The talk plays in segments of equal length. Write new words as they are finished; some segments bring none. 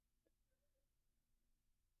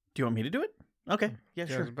Do you want me to do it? Okay. Yeah, I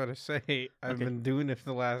sure. was about to say, I've Okay. been doing it for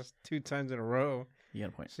the last 2 times in a row. You got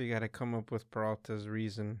a point. So you got to come up with Peralta's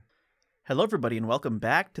reason. Hello, everybody, and welcome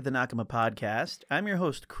back to the Nakama Podcast. I'm your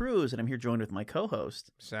host, Cruz, and I'm here joined with my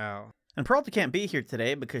co-host. Sal. And Peralta can't be here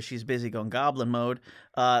today because she's busy going goblin mode.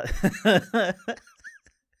 But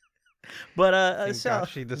Thank Sal, God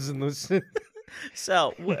she doesn't listen.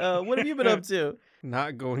 Sal, what have you been up to?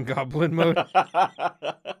 Not going goblin mode.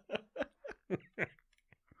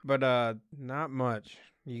 But not much.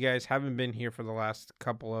 You guys haven't been here for the last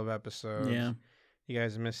couple of episodes. Yeah. You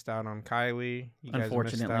guys missed out on Kylie. You guys missed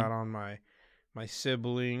Unfortunately. out on my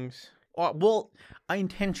siblings. Well, I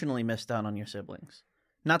intentionally missed out on your siblings.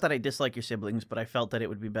 Not that I dislike your siblings, but I felt that it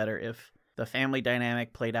would be better if the family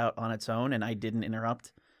dynamic played out on its own and I didn't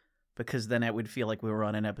interrupt, because then it would feel like we were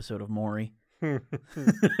on an episode of Maury.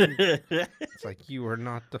 It's like, you are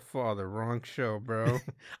not the father. Wrong show, bro.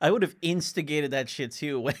 I would have instigated that shit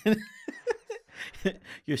too when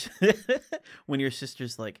your when your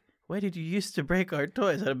sister's like, "Why did you used to break our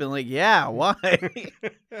toys?" I'd have been like, "Yeah, why?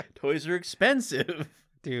 Toys are expensive."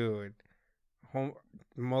 Dude,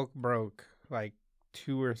 Milk broke like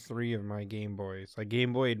 2 or 3 of my Game Boys, like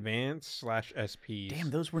Game Boy Advance / SPs. Damn,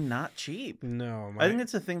 those were not cheap. No, I think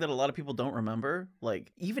that's the thing that a lot of people don't remember.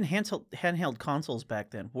 Like, even handheld consoles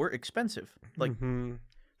back then were expensive. Like,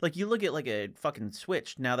 like you look at like a fucking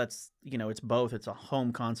Switch. Now that's, it's both. It's a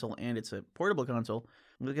home console and it's a portable console.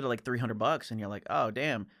 You look at it like $300 and you're like, oh,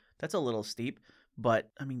 damn, that's a little steep.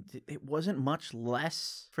 But, I mean, it wasn't much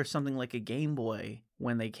less for something like a Game Boy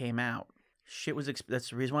when they came out. Shit was that's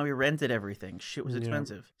the reason why we rented everything. Shit was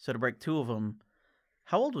expensive. So to break 2 of them,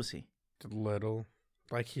 how old was he? Little.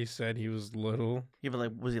 Like he said, he was little. Yeah, but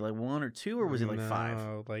like, was he like 1 or 2 or was he like 5?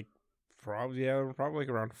 No, like probably like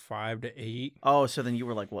around 5 to 8. Oh, so then you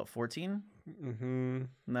were like, what, 14? Mm-hmm.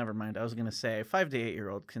 Never mind. I was going to say 5 to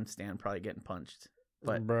 8-year-old can stand probably getting punched.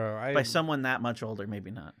 But Bro, by someone that much older,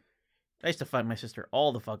 maybe not. I used to fight my sister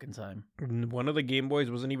all the fucking time. one of the Game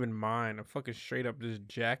Boys wasn't even mine. I fucking straight up just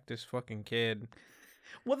jacked this fucking kid.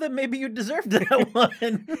 Well, then maybe you deserved that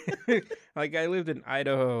one. Like, I lived in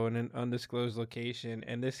Idaho in an undisclosed location,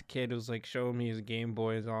 and this kid was like showing me his Game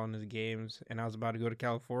Boys, all in his games, and I was about to go to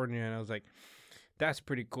California, and I was like, that's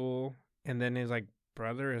pretty cool. And then his like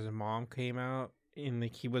brother, his mom came out, and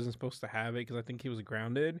like he wasn't supposed to have it because I think he was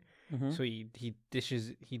grounded. Mm-hmm. So he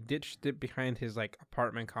ditched it behind his like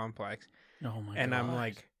apartment complex. Oh my god. And I'm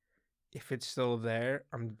like, if it's still there,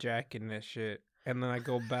 I'm jacking this shit. And then I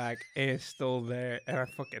go back and it's still there, and I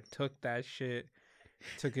fucking took that shit,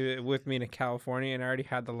 took it with me to California, and I already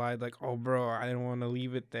had the lie like, oh bro, I didn't want to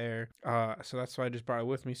leave it there. So that's why I just brought it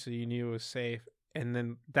with me, so you knew it was safe. And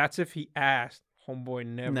then that's if he asked. Homeboy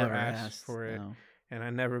never asked for it. No. And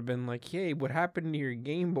I never been like, hey, what happened to your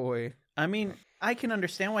Game Boy? I mean, I can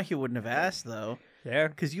understand why he wouldn't have asked, though. Yeah.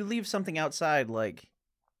 Because you leave something outside, like,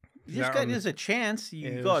 there's a chance. You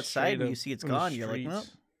it go was outside straight and you up see it's in the gone. You're like, well,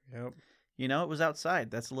 streets. Yep. it was outside.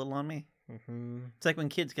 That's a little on me. Mm-hmm. It's like when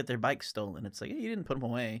kids get their bikes stolen. It's like, you didn't put them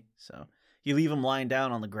away. So you leave them lying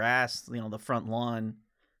down on the grass, the front lawn.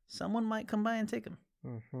 Someone might come by and take them.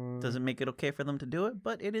 Mm-hmm. Doesn't make it okay for them to do it,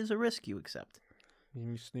 but it is a risk you accept.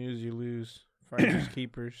 You snooze, you lose. Finders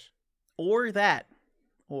keepers. Or that.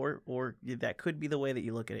 Or that could be the way that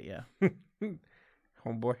you look at it, yeah.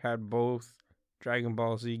 Homeboy had both Dragon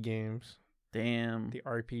Ball Z games. Damn. The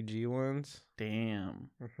RPG ones. Damn.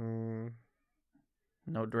 Mm-hmm.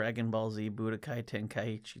 No Dragon Ball Z Budokai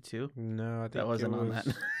Tenkaichi 2? No, I think That wasn't it on was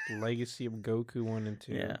that. Legacy of Goku 1 and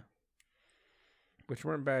 2. Yeah. Which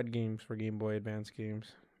weren't bad games for Game Boy Advance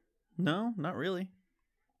games. No, not really.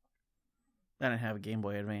 I didn't have a Game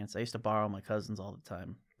Boy Advance. I used to borrow my cousins all the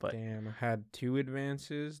time. But Damn, I had 2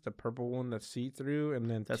 Advances, the purple one that's see-through, and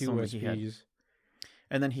then That's 2 the one he had. SPs.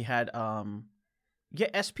 And then he had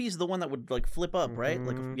SP's the one that would like flip up, right?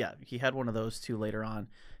 Like Mhm. he had one of those too later on,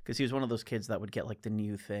 because he was one of those kids that would get like the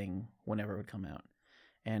new thing whenever it would come out.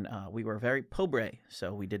 And we were very pobre,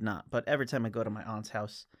 so we did not. But every time I go to my aunt's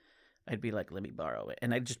house, I'd be like, let me borrow it.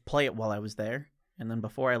 And I'd just play it while I was there. And then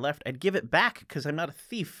before I left, I'd give it back because I'm not a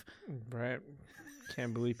thief. Right.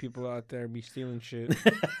 Can't believe people out there be stealing shit.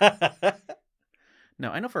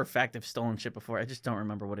 No, I know for a fact I've stolen shit before. I just don't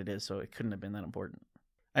remember what it is, so it couldn't have been that important.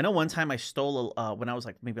 I know one time I stole, when I was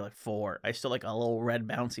like maybe like 4, I stole like a little red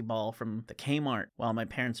bouncy ball from the Kmart while my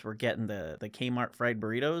parents were getting the Kmart fried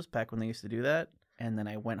burritos back when they used to do that. And then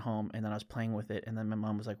I went home and then I was playing with it. And then my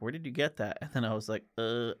mom was like, where did you get that? And then I was like,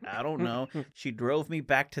 I don't know. She drove me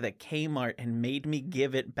back to the Kmart and made me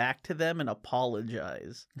give it back to them and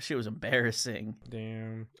apologize. She was embarrassing.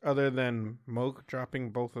 Damn. Other than Moke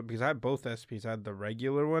dropping both, because I had both SPs. I had the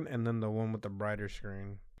regular one and then the one with the brighter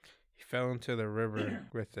screen. He fell into the river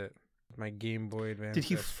with it. My Game Boy Advance. Did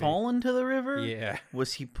he SP. fall into the river? Yeah.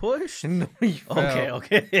 Was he pushed? No, he fell.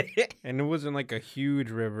 Okay. And it wasn't like a huge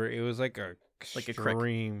river. It was like a Like a creek.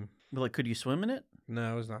 stream. Like, could you swim in it?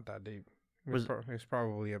 No, it was not that deep. It was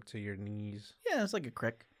probably up to your knees. Yeah, it's like a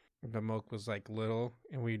creek. The milk was like little,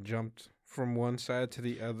 and we jumped from one side to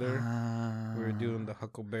the other. We were doing the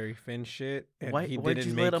Huckleberry Finn shit, and Why, he why'd didn't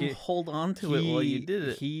you make let him it. hold on to it while you did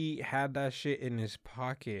it? He had that shit in his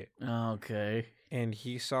pocket, Okay. and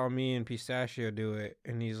he saw me and Pistachio do it,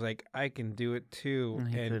 and he's like, "I can do it too," And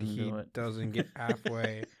he and couldn't he do it. doesn't get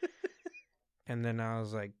halfway. And then I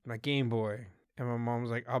was like, "My Game Boy," and my mom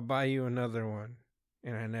was like, "I'll buy you another one,"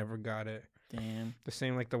 and I never got it. Damn. The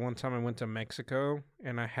same like the one time I went to Mexico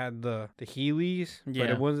and I had the Heelys, but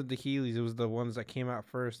Yeah. it wasn't the Heelys. It was the ones that came out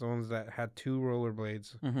first, the ones that had 2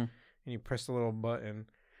 rollerblades, Mm-hmm. and you pressed a little button.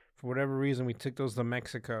 For whatever reason, we took those to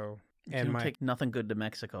Mexico, You and don't take nothing good to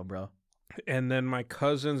Mexico, bro. and then my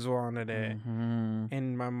cousins wanted it, Mm-hmm.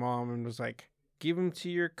 and my mom was like, "Give them to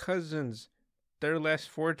your cousins. They're less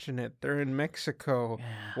fortunate. They're in Mexico.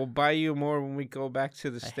 Yeah. We'll buy you more when we go back to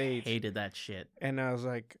the I States." hated that shit. And I was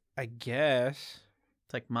like, "I guess."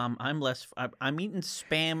 It's like, Mom, I'm eating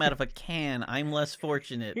Spam out of a can. I'm less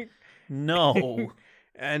fortunate. No.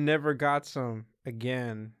 I never got some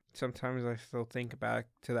again. Sometimes I still think back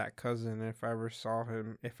to that cousin. If I ever saw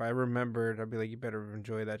him, if I remembered, I'd be like, "You better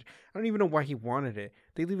enjoy that." I don't even know why he wanted it.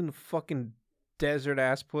 They live in the fucking desert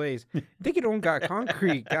ass place. They could own got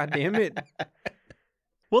concrete. God damn it.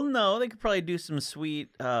 Well, no, they could probably do some sweet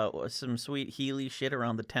Healy shit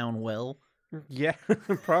around the town well. Yeah,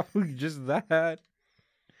 probably just that.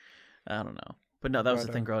 I don't know. But no, that was the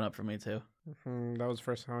But, thing growing up for me, too. That was the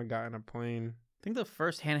first time I got in a plane. I think the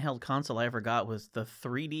first handheld console I ever got was the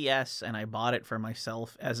 3DS, and I bought it for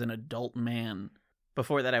myself as an adult man.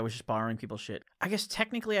 Before that, I was just borrowing people's shit. I guess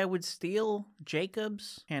technically I would steal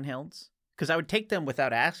Jacob's handhelds, because I would take them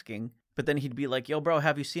without asking, but then he'd be like, "Yo, bro,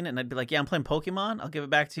 have you seen it?" And I'd be like, "Yeah, I'm playing Pokemon. I'll give it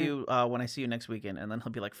back to you when I see you next weekend." And then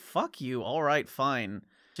he'll be like, "Fuck you. All right, fine.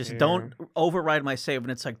 Just don't override my save."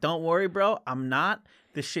 And it's like, "Don't worry, bro. I'm not.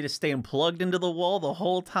 This shit is staying plugged into the wall the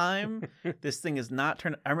whole time. This thing is not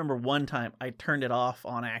turned." I remember one time I turned it off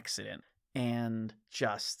on accident and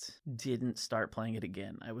just didn't start playing it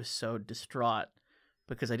again. I was so distraught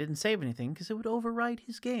because I didn't save anything because it would override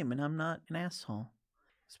his game, and I'm not an asshole.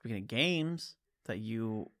 Speaking of games that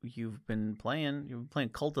you've been playing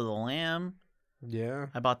Cult of the Lamb. Yeah.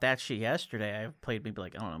 I bought that shit yesterday. I've played maybe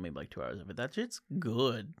 2 hours of it. That shit's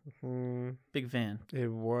good. Big fan. It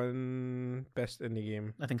won best indie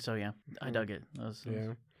game. I think so, yeah. I dug it.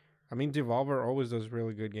 Yeah. I mean, Devolver always does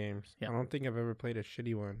really good games. Yeah. I don't think I've ever played a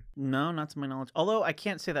shitty one. No, not to my knowledge. Although I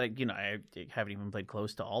can't say that I haven't even played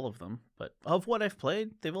close to all of them. But of what I've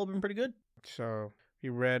played, they've all been pretty good. So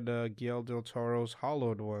you read Guillermo del Toro's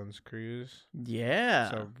Hollowed Ones, Cruz. Yeah.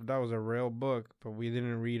 So that was a real book, but we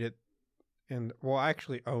didn't read it. And well, I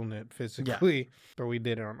actually own it physically, but we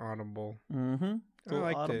did it on Audible. Mm-hmm. I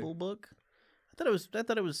liked Audible it. book. I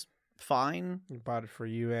thought it was fine. We bought it for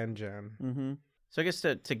you and Jen. Mm-hmm. So I guess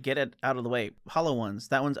to get it out of the way, Hollow Ones.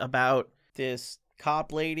 That one's about this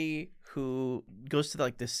cop lady who goes to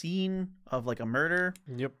the scene of a murder.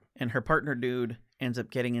 Yep. And her partner dude ends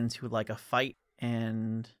up getting into a fight,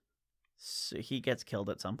 and so he gets killed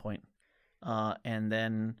at some point. And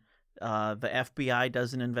then the FBI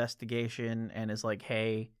does an investigation and is like,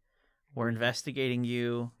 "Hey, we're investigating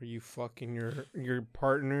you." Are you fucking your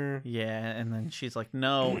partner? Yeah, and then she's like,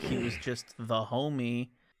 "No, he was just the homie."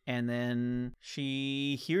 And then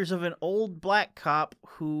she hears of an old black cop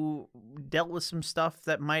who dealt with some stuff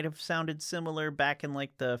that might have sounded similar back in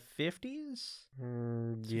the 50s?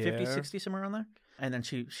 Yeah. 50, 60, somewhere around there. And then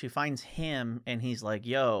she finds him, and he's like,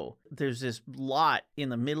 "Yo, there's this lot in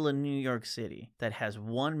the middle of New York City that has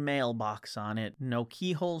one mailbox on it. No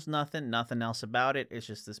keyholes, nothing else about it. It's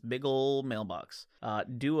just this big old mailbox.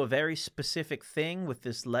 Do a very specific thing with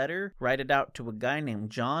this letter. Write it out to a guy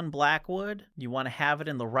named John Blackwood. You want to have it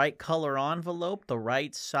in the right color envelope, the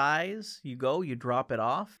right size. You go, you drop it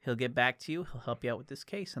off. He'll get back to you. He'll help you out with this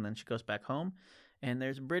case." And then she goes back home, and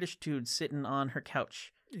there's a British dude sitting on her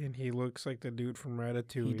couch. And he looks like the dude from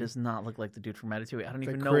Ratatouille. He does not look like the dude from Ratatouille. I don't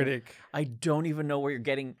even know. Critic. I don't even know where you're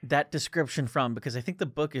getting that description from, because I think the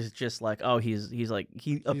book is just like, oh, he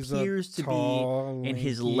appears to be in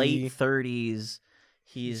his late 30s.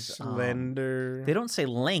 He's slender. They don't say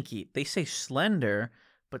lanky. They say slender,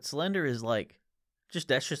 but slender is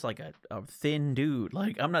that's just a thin dude.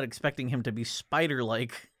 I'm not expecting him to be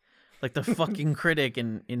spider-like. Like the fucking critic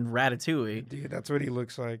in Ratatouille. Dude, that's what he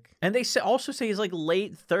looks like. And they also say he's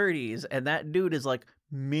late 30s, and that dude is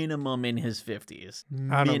minimum in his 50s.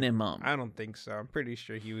 I Minimum. don't think so. I'm pretty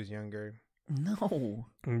sure he was younger. No.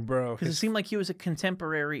 Bro. Because it seemed like he was a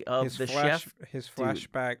contemporary of the chef. His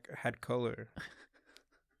flashback had color.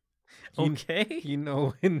 Okay. You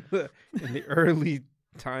know, in the early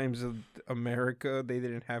times of America, they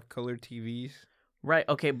didn't have color TVs. Right,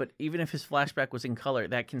 okay, but even if his flashback was in color,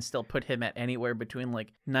 that can still put him at anywhere between,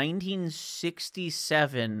 like,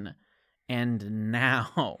 1967 and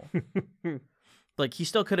now. Like, he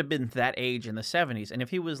still could have been that age in the 70s, and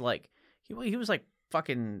if he was, like, he was, like,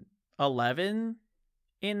 fucking 11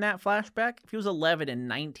 in that flashback, if he was 11 in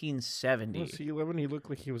 1970... Was he 11? He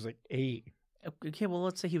looked like he was, like, 8. Okay, well,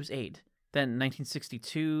 let's say he was 8. Then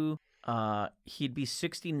 1962, he'd be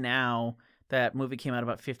 60 now. That movie came out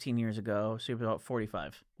about 15 years ago, so he was about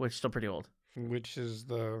 45, which is still pretty old. Which is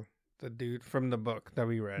the dude from the book that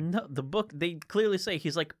we read. No, the book, they clearly say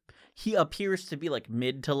he appears to be like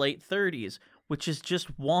mid to late 30s, which is just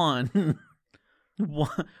Juan.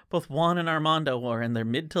 Both Juan and Armando are in their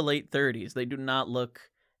mid to late 30s. They do not look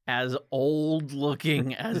as old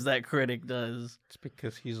looking as that critic does. It's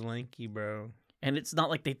because he's lanky, bro. And it's not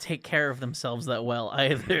like they take care of themselves that well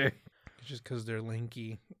either. Just because they're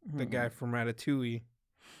lanky. The guy from Ratatouille.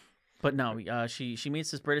 But no, she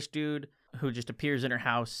meets this British dude who just appears in her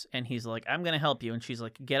house, and he's like, I'm going to help you. And she's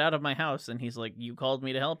like, get out of my house. And he's like, you called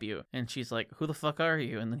me to help you. And she's like, who the fuck are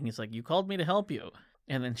you? And then he's like, you called me to help you.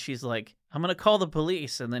 And then she's like, I'm going to call the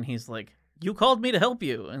police. And then he's like, you called me to help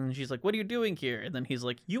you. And then she's like, what are you doing here? And then he's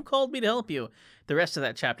like, you called me to help you. The rest of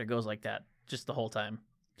that chapter goes like that, just the whole time.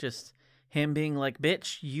 Just him being like,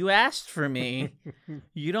 bitch, you asked for me.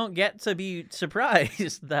 You don't get to be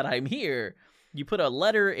surprised that I'm here. You put a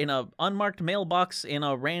letter in a unmarked mailbox in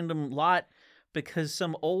a random lot because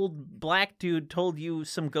some old black dude told you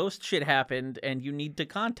some ghost shit happened and you need to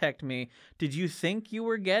contact me. Did you think you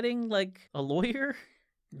were getting, like, a lawyer?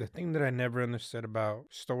 The thing that I never understood about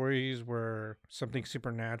stories where something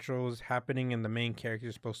supernatural is happening and the main character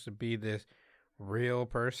is supposed to be this real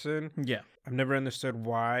person. Yeah. I've never understood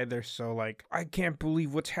why they're so like, I can't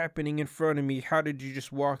believe what's happening in front of me. How did you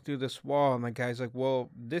just walk through this wall? And the guy's like, well,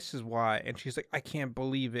 this is why. And she's like, I can't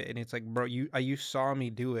believe it. And it's like, bro, you saw me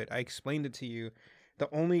do it. I explained it to you. The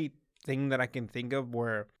only thing that I can think of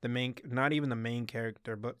where not even the main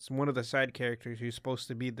character, but one of the side characters who's supposed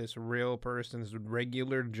to be this real person, this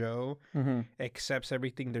regular Joe, accepts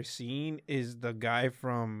everything they're seeing is the guy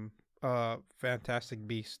from Fantastic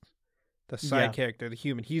Beasts. The side character, the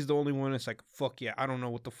human. He's the only one that's like, fuck yeah, I don't know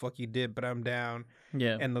what the fuck you did, but I'm down.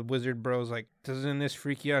 Yeah. And the wizard bro's like, doesn't this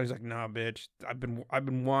freak you out? He's like, nah, bitch. I've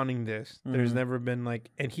been wanting this. There's never been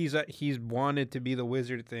like, and he's wanted to be the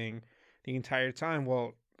wizard thing the entire time.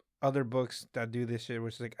 Well, other books that do this shit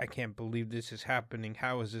was like, I can't believe this is happening.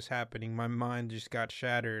 How is this happening? My mind just got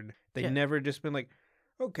shattered. They never just been like,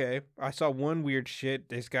 okay, I saw one weird shit.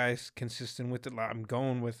 This guy's consistent with it. I'm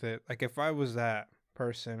going with it. Like if I was that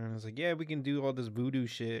person and I was like, yeah, we can do all this voodoo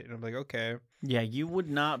shit, and I'm like, okay, yeah, you would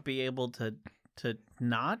not be able to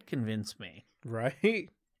not convince me, right?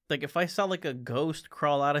 Like if I saw like a ghost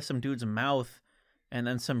crawl out of some dude's mouth and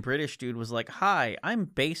then some British dude was like, hi, I'm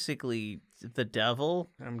basically the devil,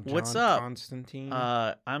 I'm John what's up, Constantine,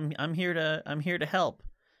 I'm here to help,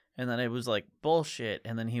 and then it was like bullshit,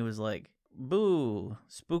 and then he was like, boo,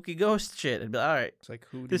 spooky ghost shit, I'd be like, all right, it's like,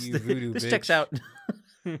 who do you voodoo, this bitch? checks out.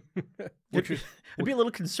 I'd be a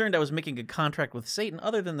little concerned I was making a contract with Satan.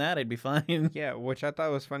 Other than that, I'd be fine. Yeah, which I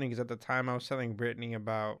thought was funny because at the time I was telling Brittany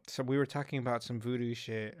so we were talking about some voodoo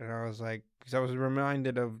shit, and I was like, because I was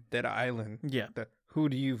reminded of Dead Island. Yeah. The who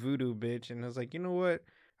do you voodoo, bitch? And I was like, you know what?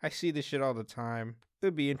 I see this shit all the time. It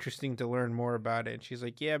would be interesting to learn more about it. And she's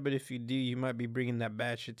like, yeah, but if you do, you might be bringing that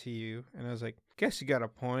bad shit to you. And I was like, guess you got a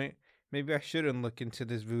point. Maybe I shouldn't look into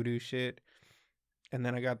this voodoo shit. And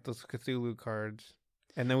then I got those Cthulhu cards.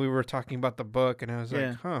 And then we were talking about the book, and I was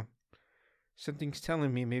like, huh, something's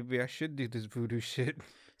telling me maybe I should do this voodoo shit.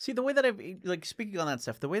 See, the way that I've, like, speaking on that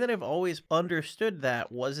stuff, the way that I've always understood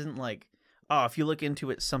that wasn't like, oh, if you look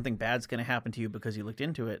into it, something bad's going to happen to you because you looked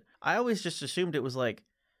into it. I always just assumed it was like,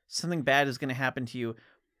 something bad is going to happen to you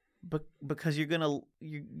because you're going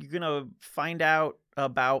to find out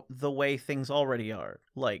about the way things already are.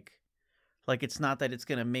 Like it's not that it's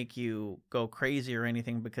going to make you go crazy or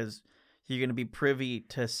anything because you're going to be privy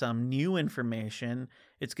to some new information.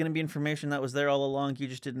 It's going to be information that was there all along you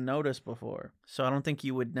just didn't notice before. So I don't think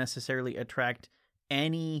you would necessarily attract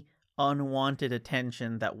any unwanted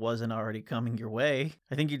attention that wasn't already coming your way.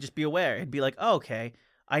 I think you'd just be aware. It'd be like, oh, okay,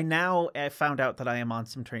 I found out that I am on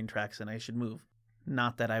some train tracks and I should move.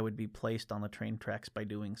 Not that I would be placed on the train tracks by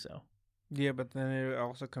doing so. Yeah, but then it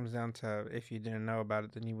also comes down to if you didn't know about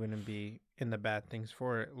it, then you wouldn't be in the bad things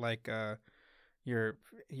for it. Like your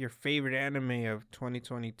favorite anime of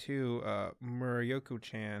 2022,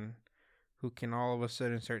 Murayoko-chan, who can all of a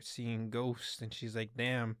sudden start seeing ghosts, and she's like,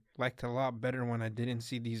 "Damn, liked it a lot better when I didn't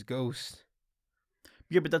see these ghosts."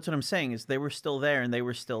 Yeah, but that's what I'm saying is they were still there and they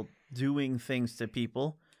were still doing things to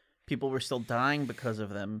people. People were still dying because of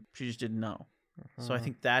them. She just didn't know. So I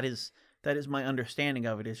think that is my understanding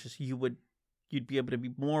of it. It's just you'd be able to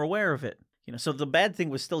be more aware of it. So the bad thing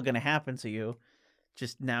was still going to happen to you.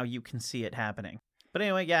 Just now you can see it happening. But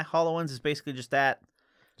anyway, yeah, Hollow Ones is basically just that.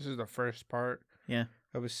 This is the first part. Yeah.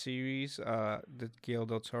 Of a series. The Guillermo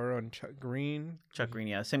del Toro and Chuck Green.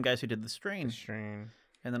 Yeah, same guys who did The Strain.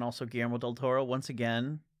 And then also Guillermo del Toro once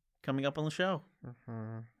again coming up on the show.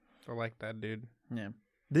 I like that dude. Yeah.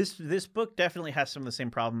 This book definitely has some of the same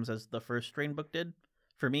problems as the first Strain book did.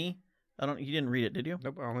 For me, you didn't read it, did you?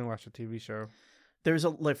 Nope, I only watched the TV show. There's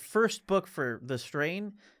the first book for The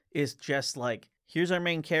Strain is just like, here's our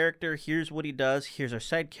main character, here's what he does, here's our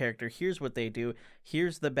side character, here's what they do,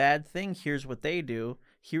 here's the bad thing, here's what they do,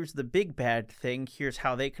 here's the big bad thing, here's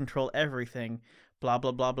how they control everything, blah,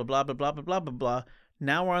 blah, blah, blah, blah, blah, blah, blah, blah, blah, blah.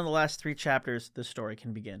 Now we're on the last 3 chapters, the story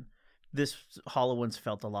can begin. This Hollow Ones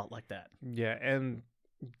felt a lot like that. Yeah, and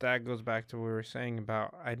that goes back to what we were saying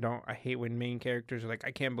about I hate when main characters are like,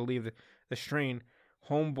 I can't believe the Strain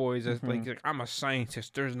homeboys as like I'm a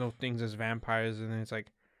scientist, there's no things as vampires, and then it's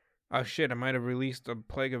like, oh shit, I might have released a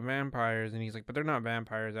plague of vampires, and he's like, but they're not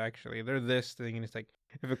vampires actually, they're this thing, and it's like,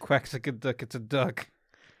 if it quacks like a duck, it's a duck.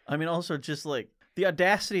 I mean, also just like the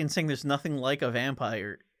audacity in saying there's nothing like a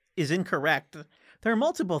vampire is incorrect. There are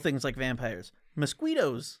multiple things like vampires.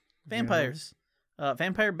 Mosquitoes, vampires.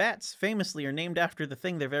 Vampire bats famously are named after the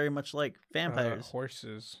thing they're very much like, vampires.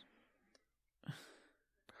 Horses.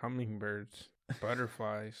 Hummingbirds.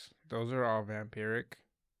 Butterflies. Those are all vampiric.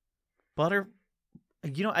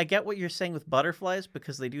 I get what you're saying with butterflies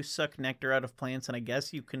because they do suck nectar out of plants, and I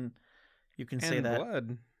guess you can say that. And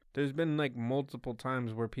blood. There's been like multiple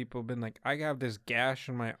times where people have been like, I have this gash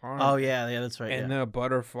on my arm. Oh yeah, that's right. And the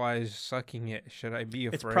butterfly is sucking it. Should I be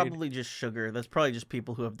afraid? It's probably just sugar. That's probably just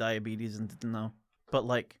people who have diabetes and didn't know. But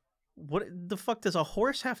like, what the fuck does a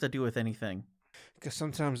horse have to do with anything? Because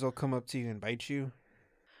sometimes they'll come up to you and bite you.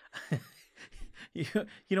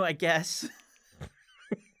 I guess.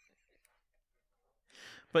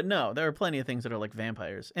 But no, there are plenty of things that are like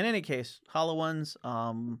vampires. In any case, Hollow Ones.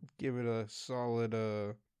 Give it a solid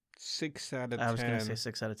 6 out of 10. I was going to say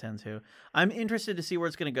 6 out of 10 too. I'm interested to see where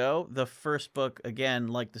it's going to go. The first book, again,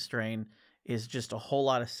 like The Strain, is just a whole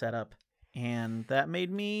lot of setup. And that made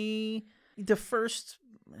me... The first,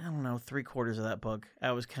 3/4 of that book,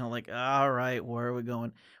 I was kind of like, all right, where are we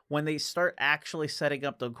going? When they start actually setting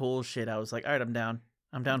up the cool shit, I was like, all right, I'm down.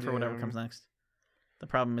 I'm down for whatever comes next. The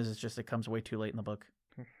problem is it comes way too late in the book.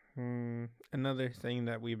 Another thing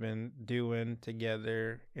that we've been doing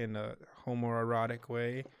together in a homoerotic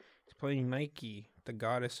way is playing Nike, the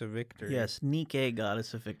Goddess of Victory. Yes, Nike,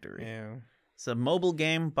 Goddess of Victory. Yeah. It's a mobile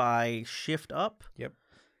game by Shift Up. Yep.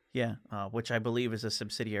 Yeah, which I believe is a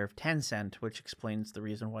subsidiary of Tencent, which explains the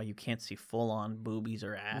reason why you can't see full-on boobies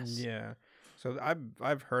or ass. Yeah. So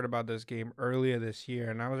I've heard about this game earlier this year,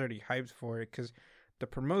 and I was already hyped for it because the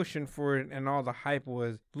promotion for it and all the hype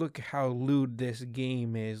was, look how lewd this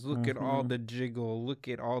game is. Look at all the jiggle. Look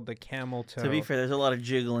at all the camel toe. To be fair, there's a lot of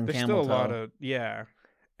jiggle and camel toe. There's still a lot of, yeah.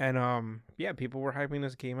 And, people were hyping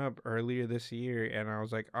this game up earlier this year, and I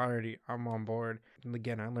was like, I'm on board. And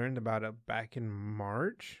again, I learned about it back in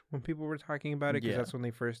March when people were talking about it, because that's when they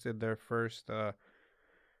first did their first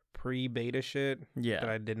pre-beta shit that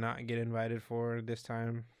I did not get invited for this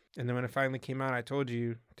time. And then when it finally came out, I told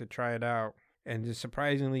you to try it out. And just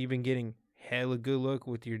surprisingly, you've been getting hella good luck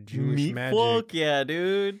with your Jewish magic. Fuck yeah,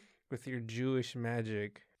 dude. With your Jewish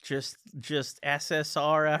magic. Just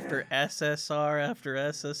SSR after SSR after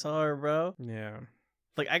SSR, bro. Yeah.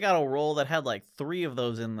 Like, I got a roll that had like 3 of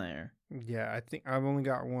those in there. Yeah, I think I've only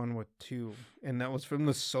got one with 2. And that was from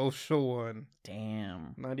the social one.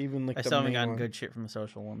 Damn. Not even like I still haven't gotten good shit from the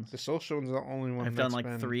social ones. The social one's the only one I've done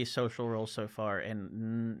like 3 social rolls so far.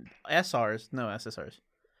 And SRs, no SSRs.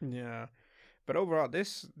 Yeah. But overall,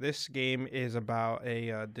 this game is about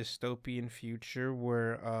a dystopian future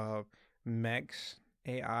where mechs,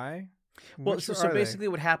 AI. Well, so basically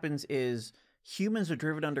what happes is humans are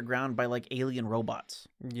driven underground by like alien robots.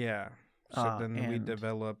 Yeah. So then we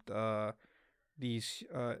developed these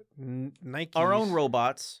Nike. Our own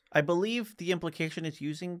robots. I believe the implication is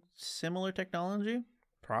using similar technology.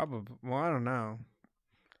 Probably. Well, I don't know.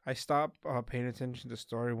 I stopped paying attention to the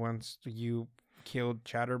story once you killed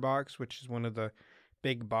Chatterbox, which is one of the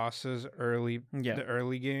big bosses the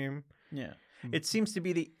early game. Yeah. It seems to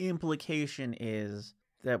be the implication is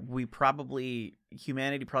that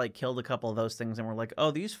humanity probably killed a couple of those things and we're like,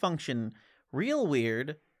 oh, these function real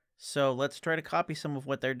weird. So let's try to copy some of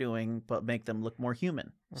what they're doing, but make them look more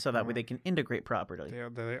human. So that way they can integrate properly.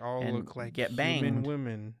 They all and look like get human banged.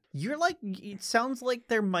 women. You're like, it sounds like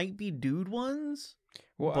there might be dude ones.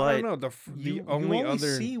 Well, but I don't know. You only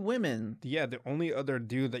see women. Yeah, the only other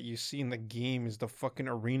dude that you see in the game is the fucking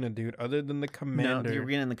arena dude, other than the commander. No, the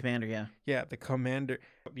arena and the commander, yeah. Yeah, the commander.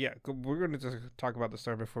 Yeah, we're going to just talk about the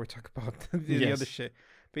story before we talk about the other shit.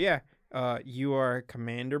 But yeah, you are a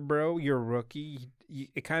commander, bro. You're a rookie.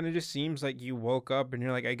 It kind of just seems like you woke up and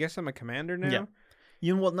you're like, I guess I'm a commander now.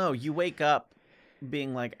 Yeah. No, you wake up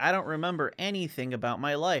being like, I don't remember anything about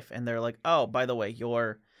my life. And they're like, oh, by the way,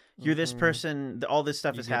 you're this person. All this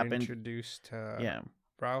stuff has happened. Introduced to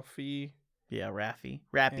Ralphie. Yeah, Rappy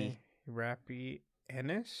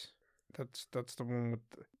Ennis. That's the one with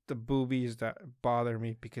the boobies that bother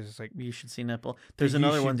me because it's like you should see nipple. There's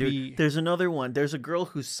another one, dude. There's another one. There's a girl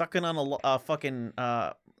who's sucking on a fucking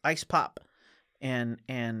ice pop, and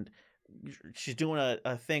she's doing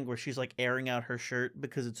a thing where she's like airing out her shirt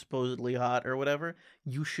because it's supposedly hot or whatever.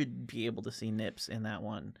 You should be able to see nips in that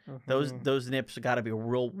one. Those nips got to be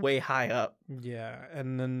way high up. Yeah,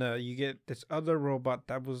 and then you get this other robot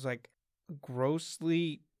that was like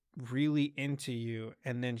grossly really into you,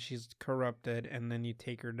 and then she's corrupted, and then you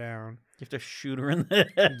take her down. You have to shoot her in the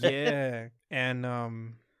head. Yeah,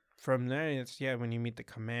 and from there, it's when you meet the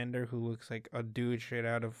commander who looks like a dude straight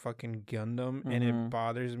out of fucking Gundam, and it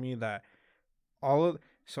bothers me that all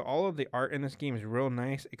of the art in this game is real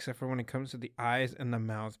nice, except for when it comes to the eyes and the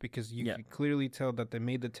mouths, because you can clearly tell that they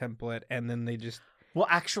made the template and then they just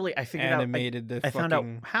actually I figured animated I found out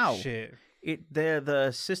how shit.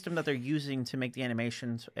 The system that they're using to make the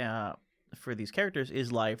animations for these characters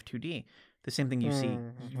is Live 2D. The same thing you see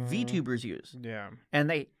VTubers use. Yeah, and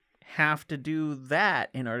they have to do that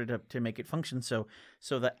in order to make it function. So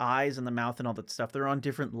the eyes and the mouth and all that stuff, they're on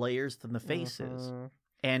different layers than the faces.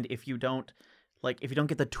 And if you don't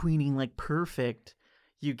get the tweening like perfect,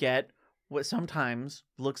 you get what sometimes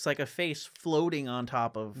looks like a face floating on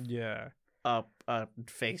top of a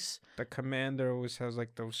face. The commander always has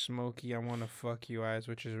like those smoky "I want to fuck you" eyes,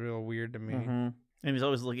 which is real weird to me. And he's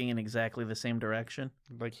always looking in exactly the same direction.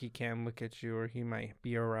 Like he can look at you, or he might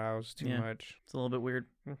be aroused too much. It's a little bit weird.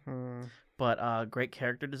 But great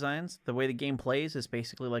character designs. The way the game plays is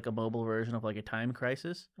basically like a mobile version of like a Time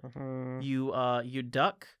Crisis. You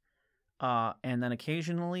duck, and then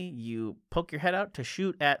occasionally you poke your head out to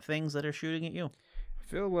shoot at things that are shooting at you. I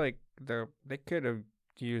feel like they could have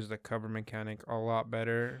used the cover mechanic a lot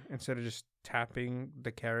better instead of just tapping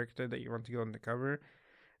the character that you want to go in the cover.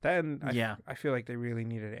 I feel like they really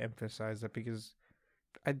needed to emphasize that, because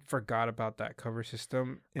I forgot about that cover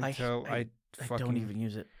system until I don't even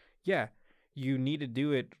use it. Yeah, you need to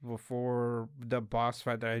do it before the boss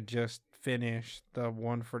fight that I just finished, the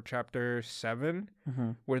one for chapter 7,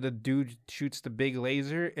 where the dude shoots the big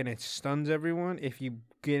laser and it stuns everyone. If you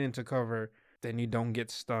get into cover, then you don't get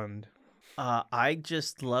stunned. I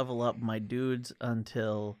just level up my dudes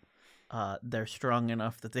until they're strong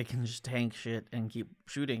enough that they can just tank shit and keep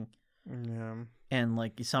shooting. Yeah. And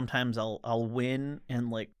like sometimes I'll win, and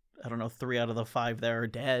like I don't know, 3 out of the 5 there are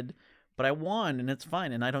dead, but I won and it's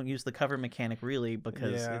fine. And I don't use the cover mechanic really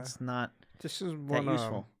because it's not that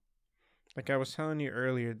useful. Like I was telling you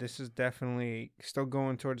earlier, this is definitely still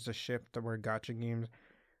going towards the shift where gacha games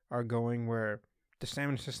are going, where the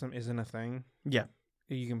stamina system isn't a thing. Yeah.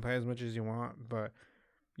 You can play as much as you want, but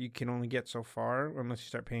you can only get so far unless you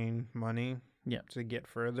start paying money to get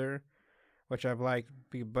further, which I've liked.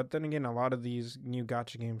 But then again, a lot of these new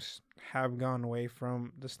gacha games have gone away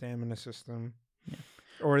from the stamina system. Yeah.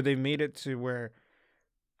 Or they made it to where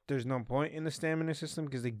there's no point in the stamina system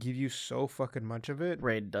because they give you so fucking much of it.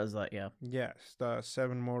 Raid does that, yeah. Yes, the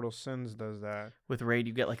 7 Mortal Sins does that. With Raid,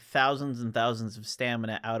 you get like thousands and thousands of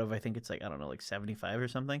stamina out of, I think it's like, I don't know, like 75 or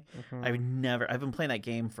something. I've been playing that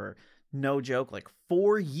game for, no joke, like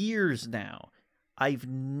 4 years now. I've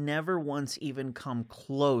never once even come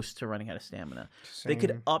close to running out of stamina. Same. They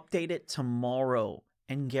could update it tomorrow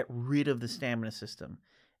and get rid of the stamina system,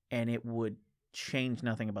 and it would change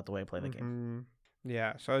nothing about the way I play the game.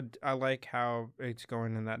 Yeah, so I like how it's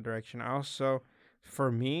going in that direction. Also,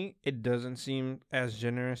 for me, it doesn't seem as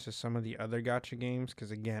generous as some of the other gacha games,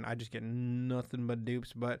 because again, I just get nothing but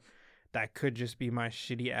dupes, but that could just be my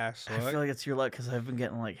shitty ass luck. I feel like it's your luck because I've been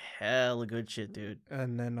getting like hella good shit, dude.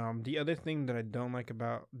 And then the other thing that I don't like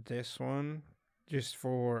about this one, just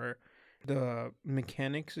for the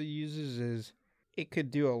mechanics it uses, is it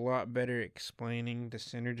could do a lot better explaining the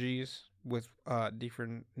synergies with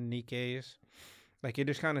different Nikkeis. Like, it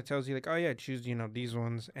just kind of tells you, like, oh yeah, choose, these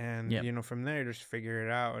ones, and Yeah. from there just figure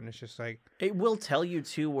it out. And it's just like, It will tell you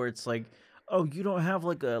too, where it's like, oh, you don't have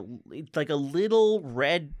like a little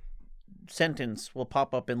red sentence will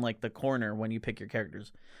pop up in like the corner when you pick your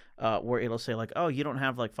characters, where it'll say like, oh, you don't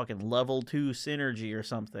have like fucking level 2 synergy or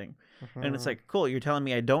something, and it's like, cool, you're telling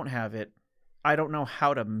me I don't have it. I don't know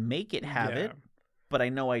how to make it have it, but I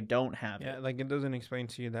know I don't have it. Yeah, like, it doesn't explain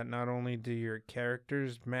to you that not only do your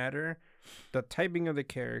characters matter, the typing of the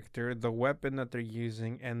character, the weapon that they're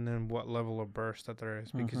using, and then what level of burst that there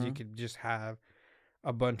is. Because you could just have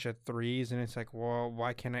a bunch of 3s, and it's like, well,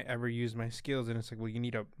 why can't I ever use my skills? And it's like, well, you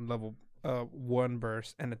need a level 1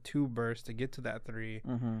 burst and a 2 burst to get to that 3.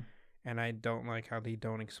 And I don't like how they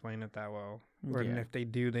don't explain it that well. Or and if they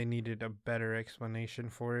do, they needed a better explanation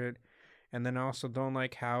for it. And then I also don't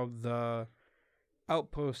like how the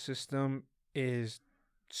outpost system is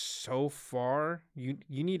so far. You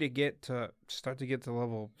need to start to get to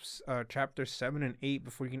level chapter 7 and 8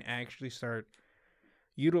 before you can actually start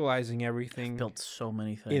utilizing everything. I've built so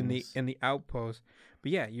many things in the outpost.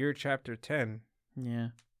 But yeah, you're chapter 10. Yeah.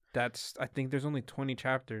 I think there's only 20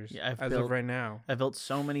 chapters of right now. I've built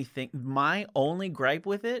so many things. My only gripe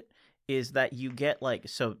with it is that you get like,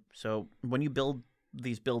 so when you build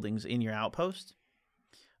these buildings in your outpost,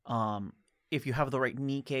 if you have the right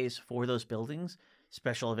Nikkeis for those buildings,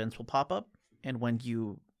 special events will pop up. And when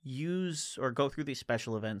you use or go through these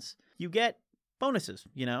special events, you get bonuses,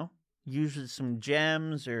 usually some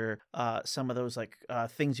gems or some of those like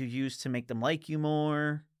things you use to make them like you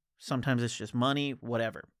more. Sometimes it's just money,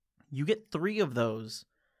 whatever. You get 3 of those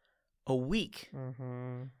a week.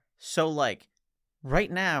 So like right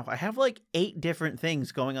now I have like 8 different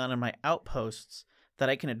things going on in my outposts that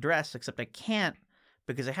I can address, except I can't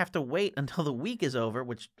because I have to wait until the week is over,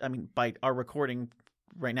 which, I mean, by our recording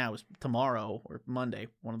right now is tomorrow or Monday,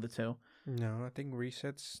 one of the two. No, I think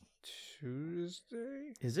resets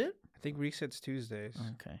Tuesday. Is it? I think resets Tuesdays.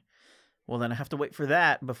 Okay. Well, then I have to wait for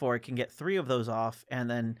that before I can get 3 of those off, and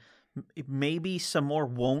then maybe some more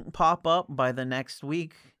won't pop up by the next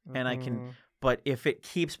week, and I can... But if it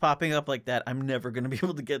keeps popping up like that, I'm never going to be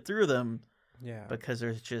able to get through them. Yeah. Because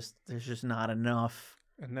there's just not enough.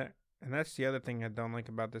 And that's the other thing I don't like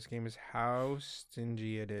about this game is how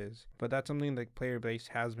stingy it is. But that's something that player base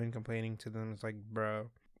has been complaining to them. It's like,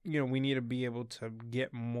 bro, we need to be able to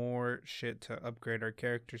get more shit to upgrade our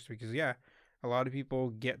characters. Because, yeah, a lot of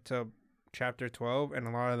people get to chapter 12 and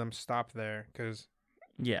a lot of them stop there. Because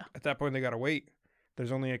at that point they got to wait.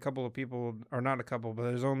 There's only a couple of people, or not a couple, but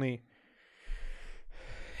there's only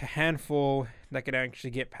a handful that could actually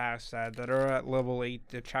get past that are at level 8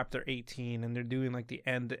 to chapter 18, and they're doing like the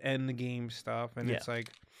end game stuff, and it's like,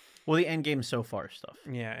 well, the end game so far stuff.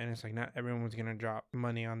 Yeah, and it's like not everyone's gonna drop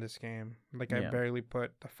money on this game. Like, I barely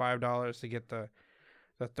put the $5 to get the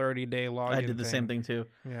 30-day login. I did the same thing too.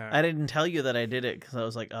 Yeah, I didn't tell you that I did it because I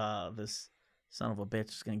was like, this son of a bitch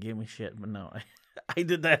is gonna give me shit. But no, I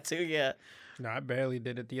did that too. Yeah. No, I barely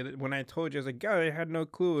did it. When I told you, I was like, yeah, I had no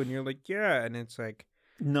clue, and you're like, yeah, and it's like,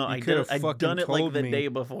 no, I'd done it like the day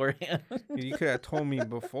beforehand. You could have told me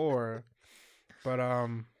before. But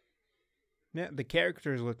yeah, the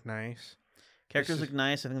characters look nice. Look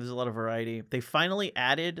nice. I think there's a lot of variety. They finally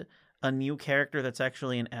added a new character that's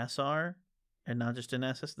actually an SR and not just an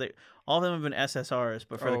SS. All of them have been SSRs,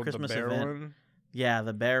 but for the Christmas the bear event, one? Yeah,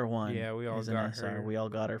 the bear one. Yeah, we all got her. We all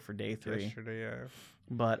got her for day 3. Yesterday, yeah.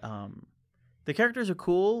 But the characters are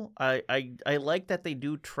cool. I like that they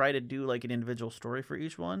do try to do like an individual story for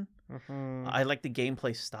each one. I like the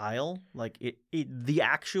gameplay style. Like the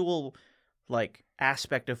actual like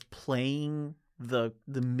aspect of playing the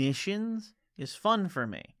missions is fun for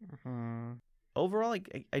me. Overall,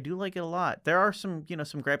 I do like it a lot. There are some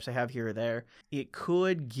gripes I have here or there. It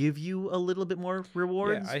could give you a little bit more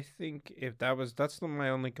rewards. Yeah, I think if that's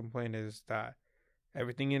my only complaint is that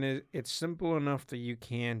everything in it, it's simple enough that you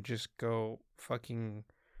can just go fucking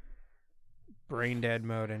brain dead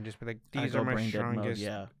mode and just be like, these are my strongest.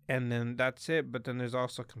 Yeah. And then that's it. But then there's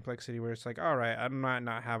also complexity where it's like, all right, I might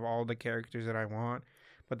not have all the characters that I want,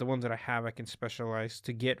 but the ones that I have, I can specialize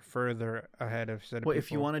to get further ahead of set of Well, people.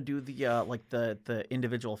 if you want to do the like the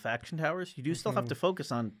individual faction towers, you do still have to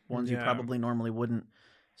focus on ones you probably normally wouldn't,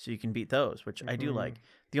 so you can beat those, which I do like.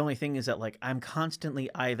 The only thing is that like I'm constantly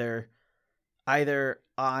either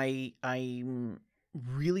I'm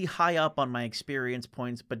really high up on my experience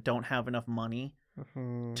points but don't have enough money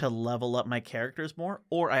to level up my characters more,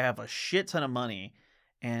 or I have a shit ton of money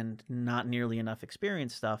and not nearly enough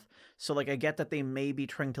experience stuff. So like I get that they may be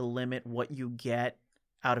trying to limit what you get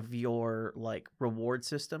out of your like reward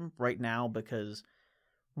system right now, because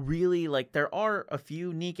really, like, there are a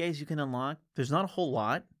few Nikkes you can unlock. There's not a whole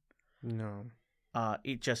lot. No.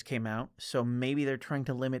 It just came out, so maybe they're trying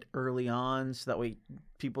to limit early on so that way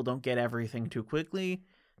people don't get everything too quickly,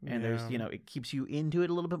 and there's, you know, it keeps you into it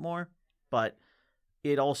a little bit more, but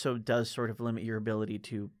it also does sort of limit your ability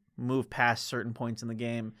to move past certain points in the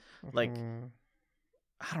game. Like,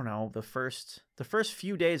 I don't know, the first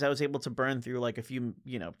few days I was able to burn through like a few,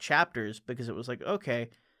 you know, chapters, because it was like, okay,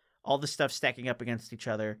 all this stuff stacking up against each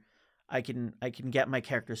other, I can get my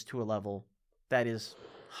characters to a level that is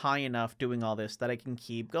high enough doing all this that I can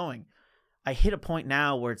keep going. I hit a point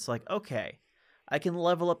now where it's like, okay, I can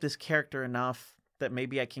level up this character enough that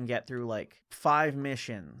maybe I can get through like 5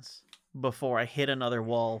 missions before I hit another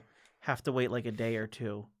wall, have to wait like a day or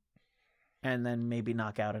two, and then maybe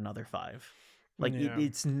knock out another 5. Like,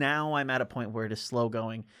 it's now I'm at a point where it is slow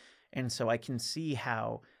going, and so I can see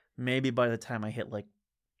how maybe by the time I hit like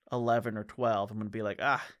 11 or 12, I'm going to be like,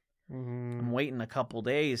 I'm waiting a couple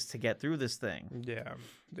days to get through this thing. Yeah,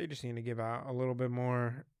 they just need to give out a little bit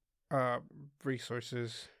more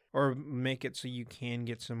resources, or make it so you can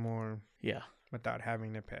get some more. Yeah, without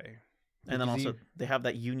having to pay. And then also they have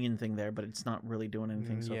that union thing there, but it's not really doing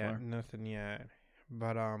anything so far. Nothing yet.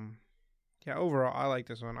 But yeah, overall I like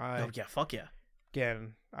this one. Oh yeah, fuck yeah.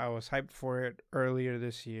 Again, I was hyped for it earlier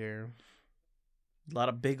this year. A lot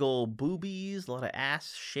of big old boobies, a lot of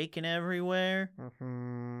ass shaking everywhere.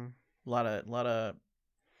 A lot of.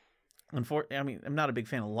 I mean, I'm not a big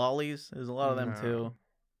fan of lollies. There's a lot of them too.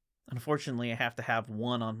 Unfortunately, I have to have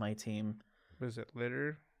one on my team. Was it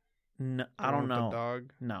litter? No, I don't know. The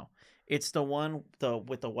dog? No, it's the one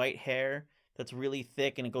with the white hair that's really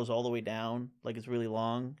thick and it goes all the way down, like it's really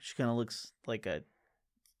long. She kind of looks like a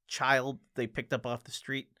child they picked up off the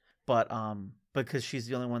street, but because she's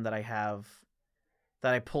the only one that I have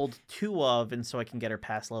that I pulled 2 of, and so I can get her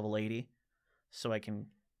past level 80, so I can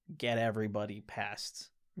get everybody past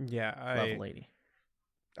level 80.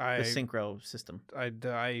 The synchro system.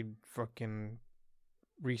 I fucking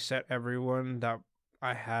reset everyone that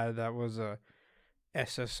I had that was a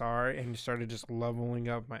SSR and started just leveling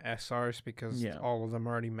up my SRs, because all of them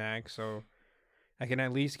are already max, so I can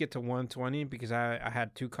at least get to 120, because I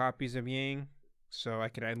had 2 copies of Yang, so I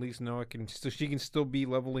can at least know she can still be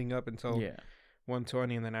leveling up until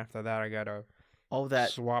 120, and then after that I gotta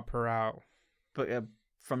swap her out. But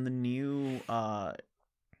from the new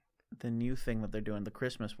thing that they're doing, the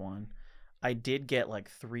Christmas one, I did get like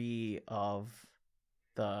 3 of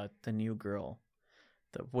the new girl.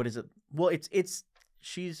 What is it? Well, it's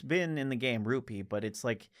she's been in the game, Rupee, but it's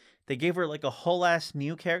like they gave her like a whole ass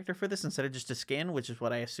new character for this instead of just a skin, which is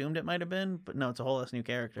what I assumed it might have been. But no, it's a whole ass new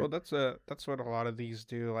character. Well, that's what a lot of these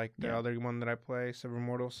do. Like the other one that I play, Seven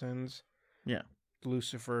Mortal Sins. Yeah.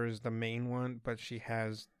 Lucifer is the main one, but she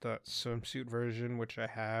has the swimsuit version, which I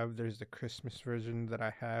have. There's the Christmas version that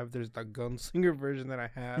I have. There's the Gunslinger version that I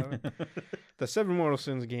have. The Seven Mortal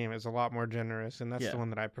Sins game is a lot more generous, and that's the one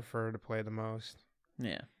that I prefer to play the most.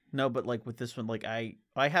 Yeah. No, but like with this one, like I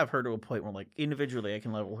have her to a point where like individually I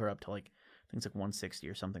can level her up to like I think it's like 160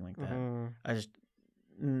 or something like that. I just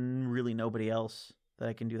really nobody else that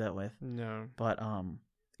I can do that with. No. But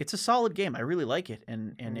it's a solid game. I really like it.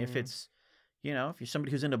 And if it's, you know, if you're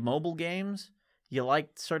somebody who's into mobile games, you like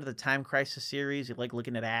sort of the Time Crisis series, you like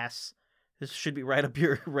looking at ass, this should be right up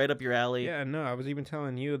your alley. Yeah, no, I was even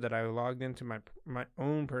telling you that I logged into my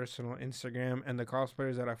own personal Instagram, and the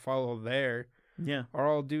cosplayers that I follow there are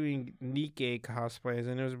all doing Nikke cosplays,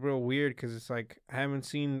 and it was real weird because it's like I haven't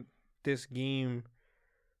seen this game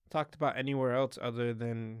talked about anywhere else other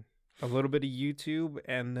than a little bit of YouTube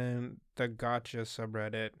and then the Gacha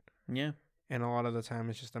subreddit. Yeah. And a lot of the time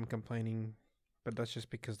it's just them complaining, but that's just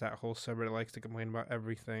because that whole subreddit likes to complain about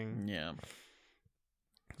everything. Yeah.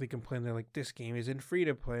 They complain, they're like, this game isn't free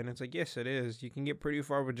to play, and it's like, yes, it is. You can get pretty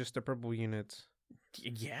far with just the purple units.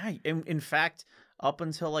 Yeah, in fact, up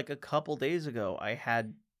until like a couple days ago, I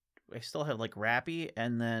still had like Rappy,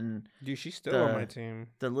 and then dude, she's still on my team.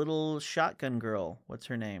 The little shotgun girl, what's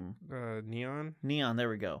her name? Neon. There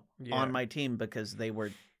we go. Yeah. On my team because they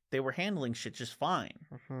were handling shit just fine.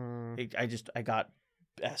 I got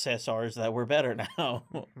SSRs that were better now.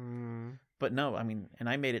 But no, I mean, and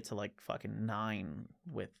I made it to like fucking 9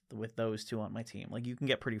 with those 2 on my team. Like you can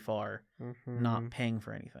get pretty far, not paying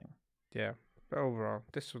for anything. Yeah. But overall,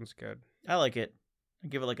 this one's good. I like it. I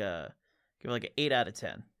give it like an 8 out of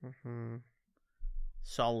 10.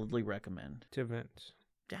 Solidly recommend. To Vince.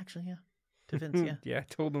 Actually, yeah. To Vince, yeah. Yeah, I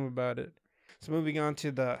told him about it. So moving on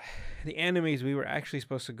to the animes we were actually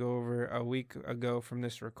supposed to go over a week ago from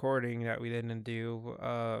this recording that we didn't do.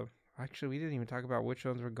 Actually, we didn't even talk about which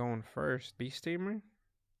ones were going first. Beast Tamer?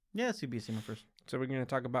 Yeah, let's do Beast Tamer first. So we're going to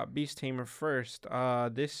talk about Beast Tamer first.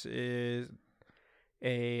 This is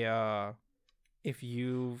a, if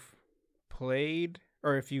you've played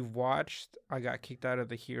or if you've watched, I got kicked out of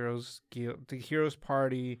the Heroes Guild, the Heroes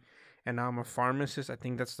Party, and now I'm a pharmacist. I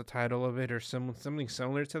think that's the title of it, or something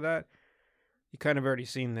similar to that. You kind of already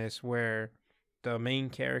seen this, where the main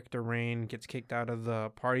character, Rain, gets kicked out of the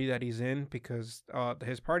party that he's in because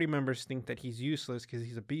his party members think that he's useless because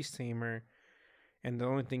he's a Beast Tamer, and the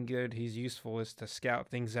only thing good he's useful is to scout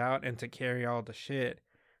things out and to carry all the shit.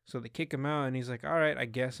 So they kick him out, and he's like, all right, I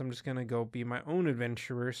guess I'm just going to go be my own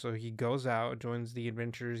adventurer. So he goes out, joins the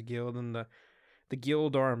Adventurers Guild, and the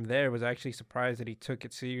guild arm there was actually surprised that he took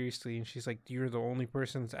it seriously. And she's like, you're the only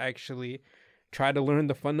person that's actually tried to learn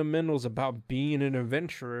the fundamentals about being an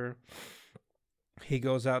adventurer. He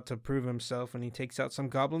goes out to prove himself, and he takes out some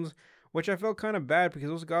goblins, which I felt kind of bad because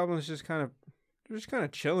those goblins just kind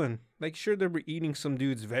of chilling. Like, sure, they were eating some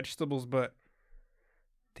dude's vegetables, but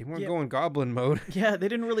they weren't going goblin mode. Yeah, they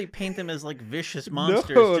didn't really paint them as like vicious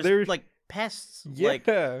monsters. No, just they're like pests. Yeah.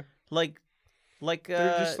 Like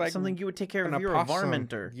They're just like something you would take care of if you're a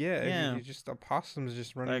varminter. Yeah. Just opossums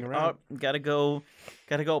just running Like, around. oh, gotta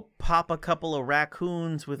go pop a couple of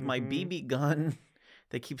raccoons with my BB gun.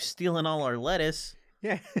 They keep stealing all our lettuce.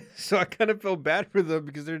 Yeah, so I kind of felt bad for them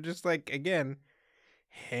because they're just like, again,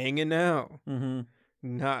 hanging out. Mm-hmm.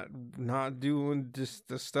 Not doing just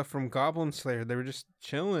the stuff from Goblin Slayer. They were just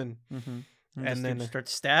chilling. Mm-hmm. And then start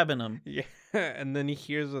stabbing them. Yeah, and then he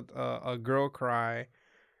hears a girl cry.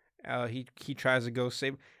 He tries to go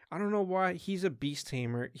save. I don't know why. He's a Beast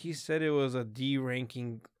Tamer. He said it was a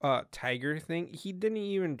D-ranking tiger thing. He didn't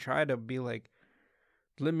even try to be like,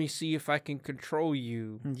 let me see if I can control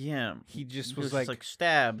you. Yeah. He just was like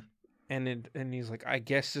stab. And he's like, I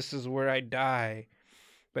guess this is where I die.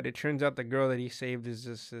 But it turns out the girl that he saved is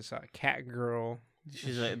this cat girl.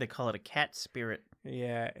 She's they call it a cat spirit.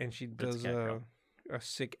 Yeah, and she does a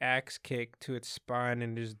sick axe kick to its spine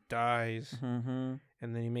and just dies. Mm-hmm.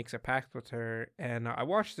 And then he makes a pact with her. And I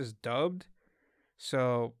watched this dubbed.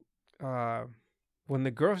 So when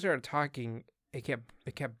the girl started talking, it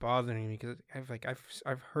kept bothering me because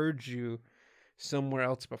I've heard you somewhere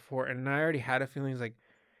else before, and I already had a feeling like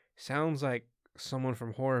sounds like someone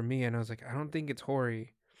from Horror Me, and I was like, I don't think it's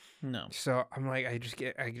Hori. No. So I'm like, I just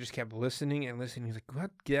kept listening and listening. He's like,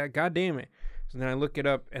 what? Yeah, God damn it. So then I look it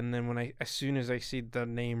up, and then as soon as I see the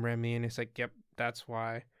name Remy, and it's like, yep, that's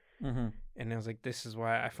why. Mm-hmm. And I was like, this is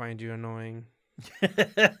why I find you annoying.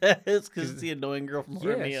 It's because it's the annoying girl from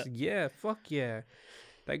Horror Me. Yeah, fuck yeah.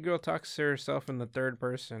 That girl talks to herself in the third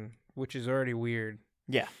person, which is already weird.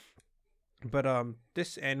 Yeah. But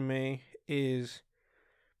this anime is,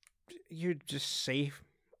 you're just safe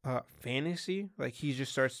fantasy. Like, he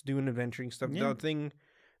just starts doing adventuring stuff. Yeah. The thing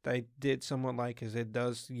that I did somewhat like is it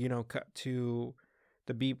does, cut to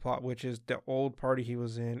the B plot, which is the old party he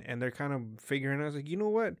was in, and they're kind of figuring out, like, you know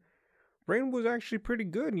what? Rain was actually pretty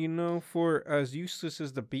good, for as useless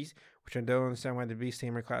as the Beast, which I don't understand why the Beast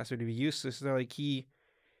Tamer class would be useless. They're like,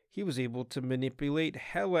 he was able to manipulate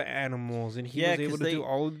hella animals, and he was able to do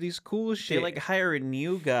all of these cool shit. They hire a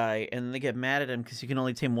new guy, and they get mad at him because you can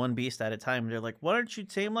only tame one beast at a time. They're like, "Why don't you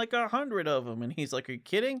tame like 100 of them?" And he's like, "Are you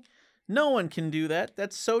kidding? No one can do that.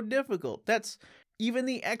 That's so difficult. Even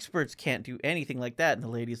the experts can't do anything like that." And the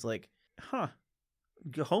lady's like, "Huh?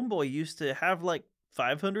 Your homeboy used to have like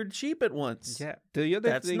 500 sheep at once. Yeah, the other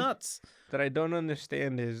That's thing nuts." that I don't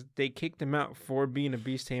understand is they kicked him out for being a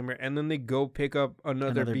Beast Tamer, and then they go pick up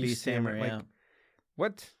another Beast Tamer. Yeah. Like,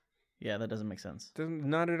 what? Yeah, that doesn't make sense.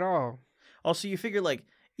 Not at all. Also, you figure, like,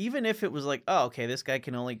 even if it was like, oh, okay, this guy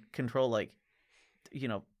can only control, like,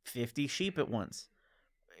 50 sheep at once.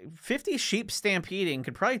 50 sheep stampeding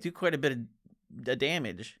could probably do quite a bit of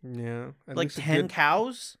damage. Yeah. Like 10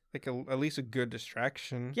 cows? Like, at least a good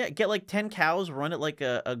distraction. Yeah, get like 10 cows, run it like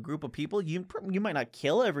a group of people. You might not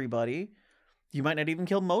kill everybody. You might not even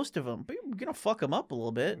kill most of them, but you're going to fuck them up a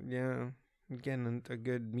little bit. Yeah. Again, a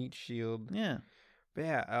good meat shield. Yeah. But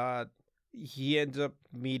yeah, he ends up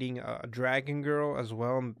meeting a dragon girl as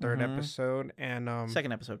well in the third episode. And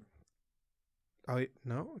second episode. Oh,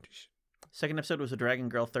 no? Second episode was a dragon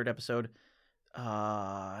girl. Third episode,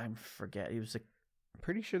 I forget. It was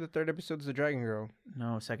pretty sure the third episode's the dragon girl.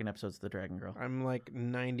 No, second episode's the dragon girl. I'm like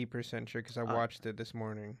 90% sure because I watched it this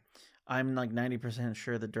morning. I'm like 90%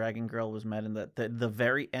 sure the dragon girl was met in the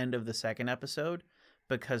very end of the second episode,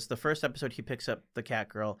 because the first episode he picks up the cat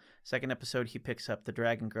girl, second episode he picks up the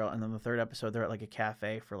dragon girl, and then the third episode they're at like a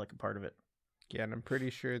cafe for like a part of it. Yeah, and I'm pretty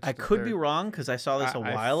sure it's. I could be wrong because I saw this a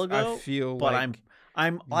while ago. I feel but like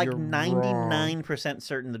I'm like You're wrong. 99%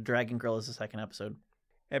 certain the Dragon Girl is the second episode.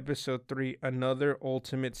 Episode 3, Another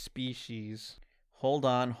Ultimate Species. Hold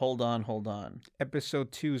on.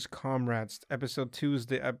 Episode 2 is Comrades. Episode 2 is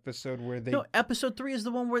the episode where they... No, episode 3 is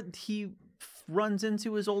the one where he runs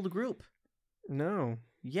into his old group. No.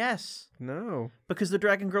 Yes. No. Because the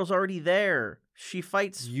Dragon Girl's already there. She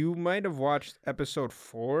fights... You might have watched episode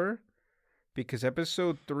 4, because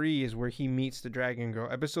episode 3 is where he meets the Dragon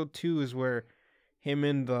Girl. Episode 2 is where him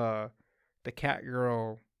and the cat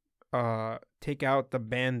girl take out the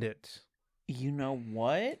bandits. You know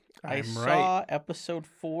what? I saw right. episode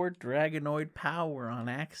 4 Dragonoid Power on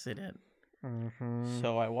accident. Mm-hmm.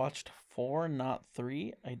 So I watched 4, not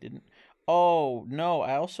 3. I didn't... Oh, no.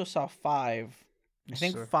 I also saw 5. I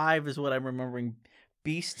think 5 is what I'm remembering.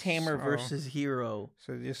 Beast Tamer versus Hero.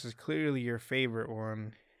 So this is clearly your favorite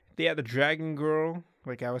one. Yeah, the Dragon Girl,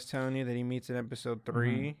 like I was telling you, that he meets in episode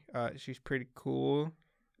 3. Mm-hmm. She's pretty cool.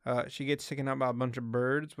 She gets taken out by a bunch of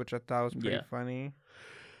birds, which I thought was pretty funny.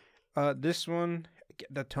 This one,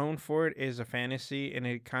 the tone for it is a fantasy, and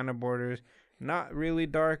it kind of borders not really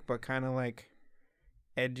dark, but kind of like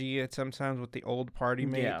edgy at sometimes with the old party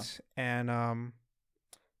mates. Yeah. And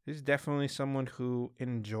this is definitely someone who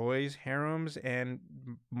enjoys harems and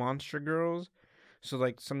monster girls. So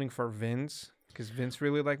like something for Vince, because Vince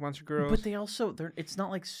really liked monster girls. But they also, it's not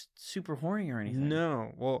like super horny or anything.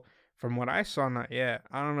 No. Well, from what I saw, not yet.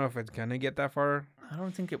 I don't know if it's going to get that far. I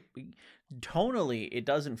don't think it... Tonally, it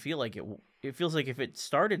doesn't feel like it. It feels like if it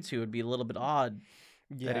started to, it'd be a little bit odd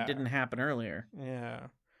that it didn't happen earlier. Yeah.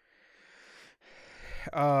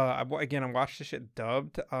 Again, I watched this shit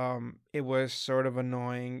dubbed. It was sort of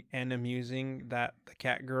annoying and amusing that the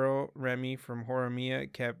cat girl, Remy from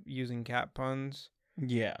Horimiya, kept using cat puns.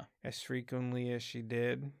 Yeah. As frequently as she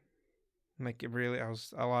did. Like, it really,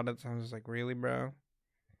 a lot of times like, really, bro?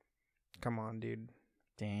 Come on, dude.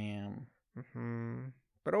 Damn. Mm-hmm.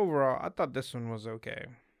 But overall, I thought this one was okay.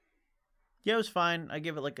 Yeah, it was fine. I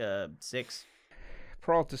give it like a 6.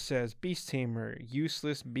 Peralta says, Beast Tamer.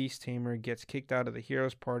 Useless Beast Tamer gets kicked out of the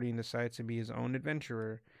hero's party and decides to be his own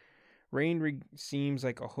adventurer. Rain seems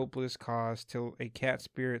like a hopeless cause till a cat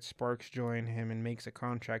spirit sparks joy in him and makes a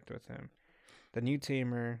contract with him. The new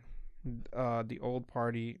Tamer, the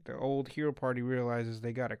old hero party realizes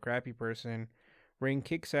they got a crappy person. Rain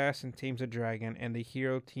kicks ass and tames a dragon, and the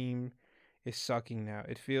hero team is sucking now.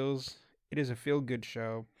 It is a feel-good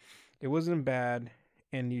show. It wasn't bad,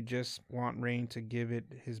 and you just want Rain to give it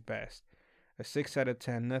his best. A 6 out of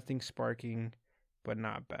 10, nothing sparking, but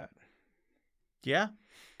not bad. Yeah,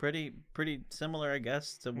 pretty similar, I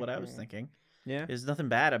guess, to what I was thinking. Yeah, there's nothing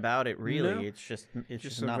bad about it, really. No. It's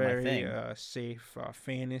just not my thing. Safe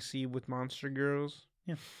fantasy with monster girls.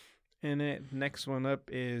 Yeah. And next one up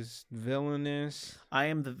is Villainous. I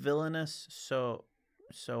am the Villainous, so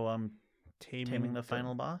Taming the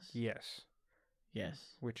Final Boss? Yes.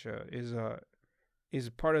 Which is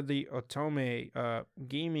part of the Otome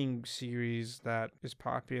gaming series that is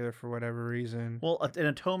popular for whatever reason. Well,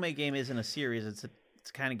 an Otome game isn't a series, it's a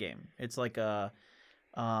kind of game. It's like a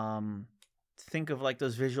think of like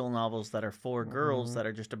those visual novels that are for girls that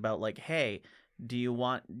are just about like, hey,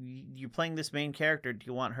 you're playing this main character, do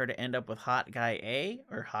you want her to end up with hot guy A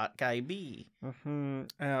or hot guy B?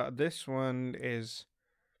 This one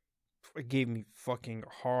it gave me fucking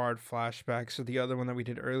hard flashbacks to the other one that we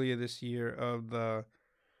did earlier this year of the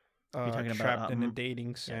Trapped in a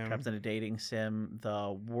Dating Sim. Yeah, Trapped in a Dating Sim.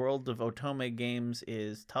 The world of Otome games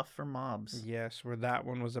is tough for mobs. Yes, where that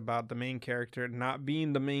one was about the main character not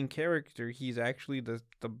being the main character. He's actually the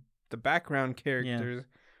background character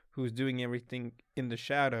who's doing everything in the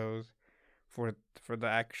shadows for the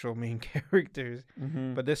actual main characters.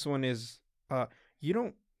 Mm-hmm. But this one is you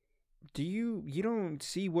don't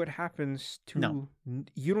see what happens to... No.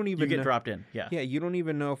 You don't even You get dropped in, yeah. Yeah, you don't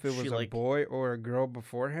even know if it was a boy or a girl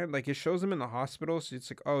beforehand. Like, it shows them in the hospital, so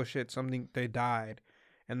it's like, oh shit, they died.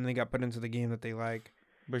 And then they got put into the game that they like.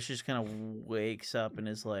 But she just kind of wakes up and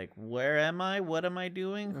is like, where am I? What am I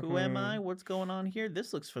doing? Who am I? What's going on here?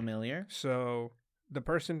 This looks familiar. So, the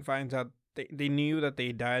person finds out... They knew that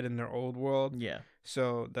they died in their old world. Yeah.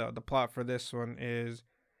 So, the plot for this one is...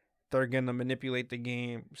 They're going to manipulate the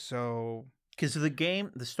game, so... Because the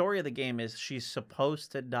story of the game is she's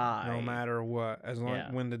supposed to die. No matter what. As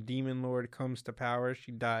long when the Demon Lord comes to power,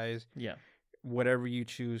 she dies. Yeah. Whatever you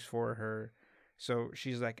choose for her. So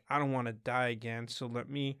she's like, I don't want to die again, so let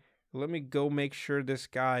me go make sure this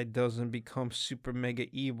guy doesn't become super mega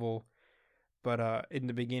evil. But in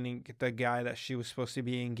the beginning, the guy that she was supposed to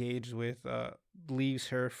be engaged with leaves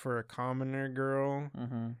her for a commoner girl.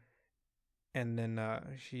 Mm-hmm. And then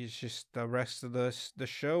she's just the rest of the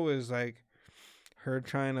show is like her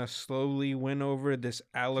trying to slowly win over this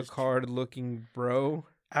Alucard looking bro.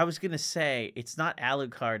 I was gonna say it's not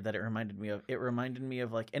Alucard that it reminded me of. It reminded me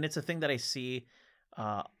of like, and it's a thing that I see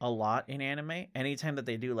a lot in anime. Anytime that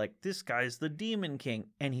they do like, this guy's the Demon King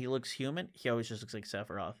and he looks human, he always just looks like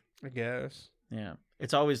Sephiroth. I guess. Yeah,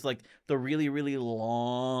 it's always like the really really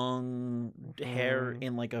long hair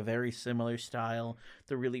in like a very similar style,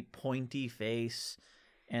 the really pointy face,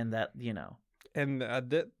 and that And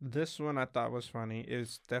this one I thought was funny.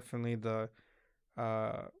 Is definitely the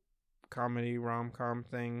comedy rom-com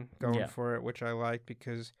thing going for it, which I like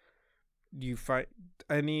because you fight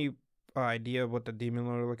any idea of what the Demon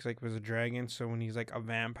Lord looks like was a dragon. So when he's like a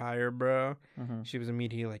vampire, bro, she was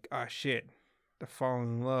immediately like, "Ah, shit, to fall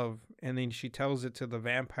in love," and then she tells it to the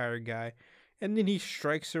vampire guy, and then he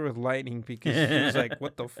strikes her with lightning because he was like,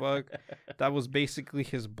 "What the fuck?" That was basically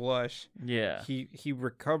his blush. Yeah. He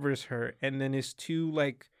recovers her, and then his two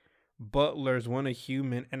like butlers, one a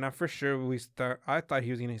human, and I for sure I thought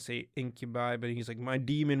he was gonna say incubi, but he's like, "My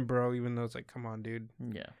demon bro," even though it's like, come on, dude.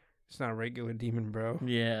 Yeah. It's not a regular demon bro.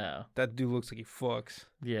 Yeah. That dude looks like he fucks.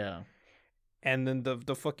 Yeah. And then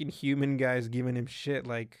the fucking human guy's giving him shit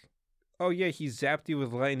like, "Oh yeah, he zapped you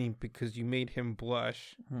with lightning because you made him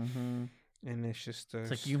blush." Mm-hmm. And it's just it's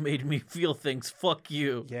like, you made me feel things. Fuck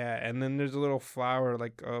you. Yeah, and then there's a little flower,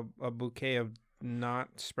 like a bouquet of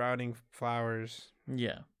not sprouting flowers.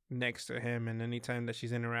 Yeah. Next to him, and anytime that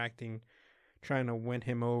she's interacting, trying to win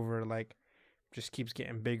him over, like, just keeps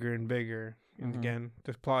getting bigger and bigger. And again,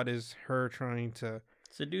 the plot is her trying to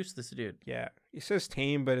seduce this dude. Yeah, it says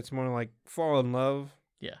tame, but it's more like fall in love.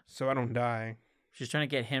 Yeah. So I don't die. She's trying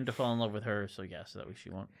to get him to fall in love with her, so yeah, so that way she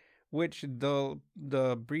won't. Which the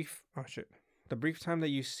brief the brief time that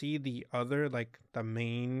you see the other, like the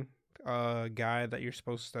main guy that you're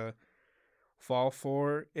supposed to fall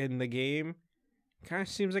for in the game, kind of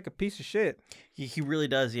seems like a piece of shit. He really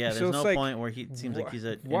does, yeah. There's no point where he seems like he's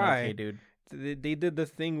an okay dude. They did the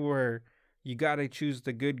thing where you gotta choose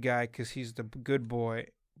the good guy because he's the good boy,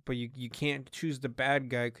 but you can't choose the bad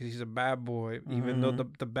guy because he's a bad boy, even though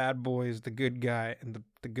the bad boy is the good guy and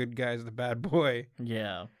the good guy is the bad boy.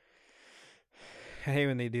 Yeah. I hate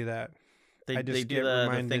when they do that. They do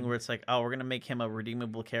the thing where it's like, oh, we're going to make him a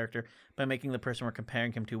redeemable character by making the person we're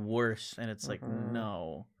comparing him to worse. And it's like,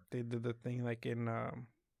 no. They did the thing like in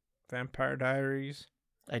Vampire Diaries.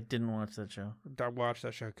 I didn't watch that show. I watched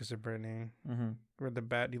that show because of Brittany. Where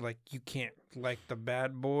you can't like the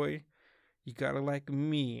bad boy. You got to like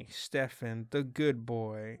me, Stefan, the good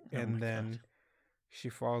boy. And then she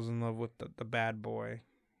falls in love with the bad boy.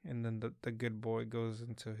 And then the good boy goes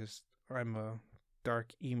into his, I'm a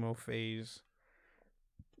dark emo phase,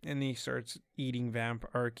 and he starts eating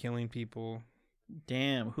killing people.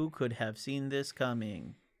 Damn, who could have seen this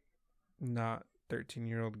coming? Not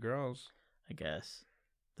 13-year-old girls, I guess.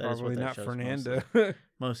 Probably not Fernanda.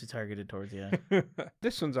 Mostly targeted towards, yeah.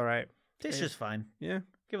 This one's all right. This is fine. Yeah.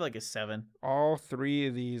 Give it like a 7. All 3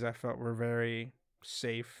 of these I felt were very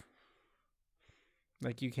safe.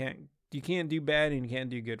 Like you can't do bad and you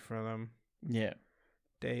can't do good for them. Yeah.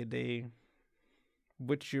 They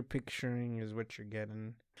what you're picturing is what you're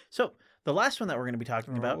getting. So the last one that we're going to be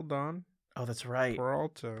talking about. Hold on. Oh, that's right.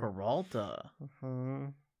 Peralta.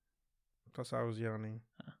 Plus, I was yawning.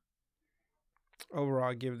 Overall,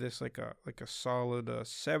 I give this like a solid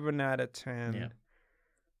 7 out of 10. Yeah.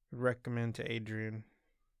 Recommend to Adrian.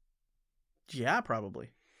 Yeah, probably.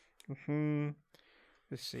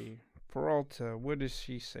 Let's see. Peralta. What does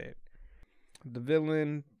she say? The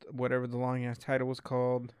villain, whatever the long-ass title was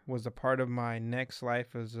called, was a part of my next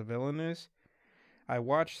life as a villainess. I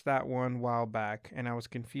watched that one a while back, and I was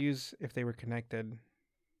confused if they were connected.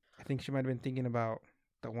 I think she might have been thinking about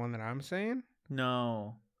the one that I'm saying.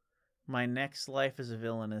 No. My Next Life as a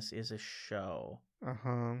Villainess is a show.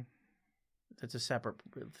 It's a separate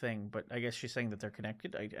thing, but I guess she's saying that they're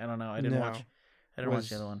connected. I don't know. I didn't watch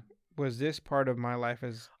the other one. Was this part of my life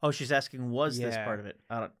as... Oh, she's asking, was this part of it?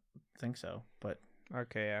 I don't think so, but...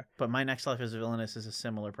 Okay, yeah. But My Next Life as a Villainess is a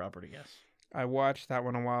similar property, yes. I watched that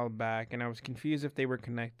one a while back, and I was confused if they were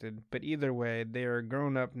connected. But either way, they are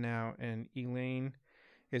grown up now, and Elaine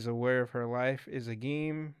is aware of her life is a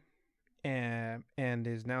game, and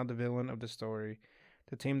is now the villain of the story.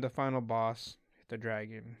 To tame the final boss, the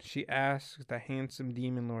dragon. She asks the handsome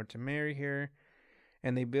demon lord to marry her,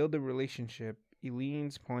 and they build a relationship.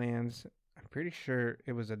 Eileen's plans, I'm pretty sure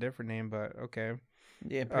it was a different name, but okay.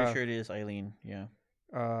 Yeah, I'm pretty sure it is Eileen, yeah.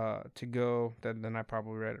 To go, then I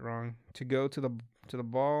probably read it wrong. To go to the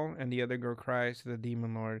ball, and the other girl cries to the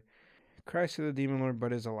demon lord. Cries to the demon lord,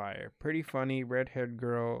 but is a liar. Pretty funny, red-haired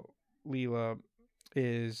girl, Leela,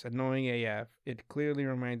 is annoying AF. It clearly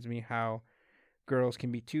reminds me how Girls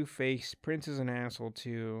can be two-faced. Prince is an asshole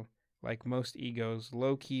too. Like most egos,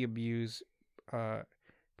 low-key abuse.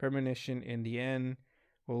 Premonition in the end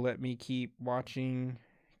will let me keep watching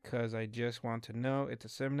because I just want to know. It's a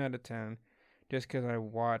 7 out of 10 just because I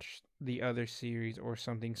watched the other series or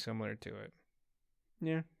something similar to it.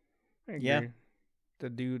 Yeah, I agree. Yeah.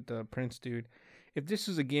 The Prince dude. If this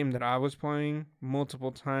was a game that I was playing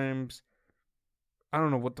multiple times, I don't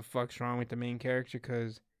know what the fuck's wrong with the main character,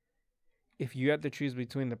 because if you had to choose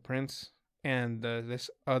between the Prince and this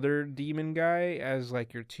other demon guy as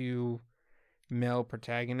like your two male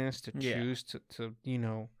protagonists to choose to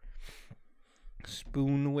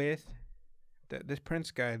spoon with, that this Prince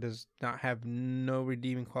guy does not have no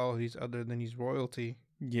redeeming qualities other than he's royalty.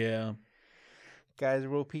 Yeah. Guy's a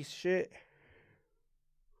real piece of shit.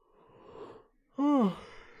 Oh,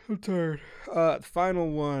 I'm tired. Final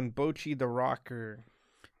one, Bocchi the Rocker.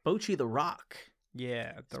 Bocchi the Rock.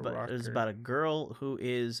 Yeah, Rocker. It's about a girl who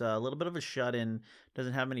is a little bit of a shut-in,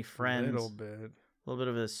 doesn't have many friends. A little bit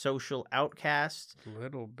of a social outcast.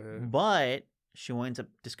 Little bit. But she winds up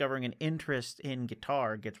discovering an interest in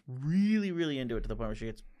guitar, gets really, really into it to the point where she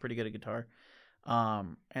gets pretty good at guitar,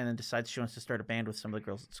 and then decides she wants to start a band with some of the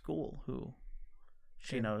girls at school who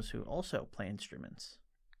she knows who also play instruments.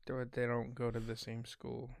 They don't go to the same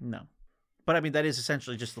school. No. But I mean, that is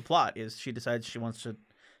essentially just the plot, is she decides she wants to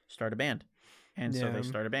start a band. And so they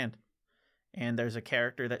start a band. And there's a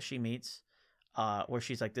character that she meets where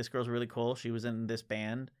she's like, this girl's really cool. She was in this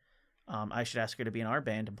band. I should ask her to be in our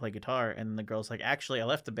band and play guitar. And the girl's like, actually, I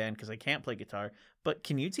left the band because I can't play guitar. But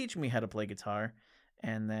can you teach me how to play guitar?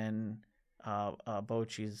 And then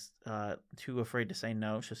Bocchi's too afraid to say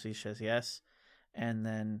no. So she says yes. And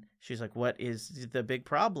then she's like, what is the big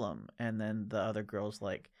problem? And then the other girl's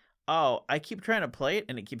like, oh, I keep trying to play it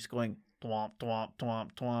and it keeps going thwomp, thwomp,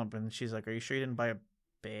 thwomp, thwomp. And she's like, are you sure you didn't buy a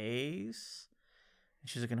bass? And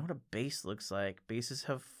she's like, I know what a bass looks like. Basses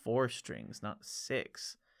have 4 strings, not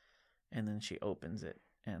 6. And then she opens it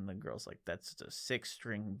and the girl's like, that's a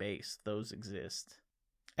 6-string bass. Those exist.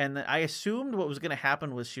 And then I assumed what was going to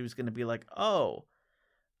happen was she was going to be like, oh,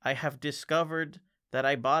 I have discovered that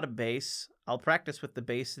I bought a bass. I'll practice with the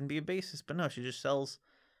bass and be a bassist. But no, she just sells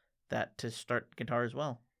that to start guitar as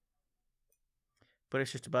well. But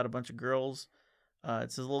it's just about a bunch of girls.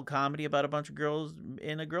 It's a little comedy about a bunch of girls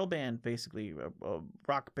in a girl band, basically. A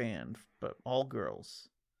rock band, but all girls.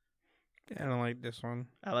 I don't like this one.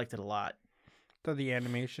 I liked it a lot. Thought the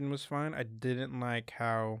animation was fine. I didn't like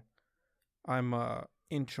how I'm a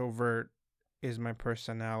introvert is my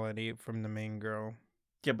personality from the main girl.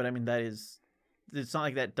 Yeah, but I mean, it's not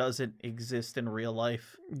like that doesn't exist in real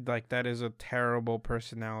life. Like, that is a terrible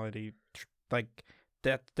personality. Like,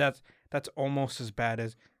 that's almost as bad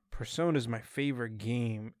as Persona is my favorite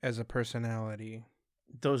game as a personality.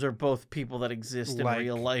 Those are both people that exist in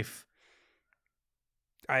real life.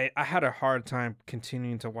 I had a hard time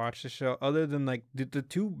continuing to watch the show, other than like the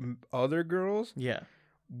 2 other girls. Yeah.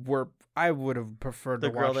 I would have preferred to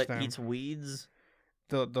watch them. The girl that eats weeds.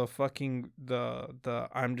 I'm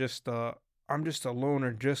just a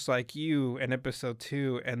loner just like you in episode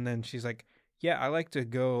 2, and then she's like, yeah, I like to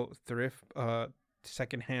go thrift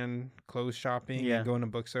secondhand clothes shopping and go into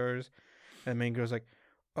bookstores. And the main girl's like,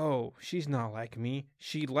 oh, she's not like me.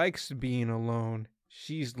 She likes being alone.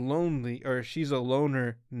 She's lonely, or she's a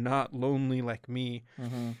loner, not lonely like me.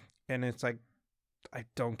 Mm-hmm. And it's like, I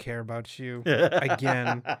don't care about you.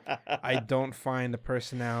 Again, I don't find the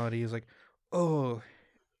personality is like, oh,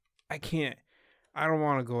 I don't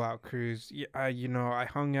want to go out cruise. I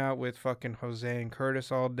hung out with fucking Jose and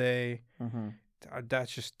Curtis all day. Mm-hmm.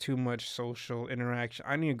 That's just too much social interaction.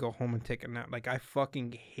 I need to go home and take a nap. Like, I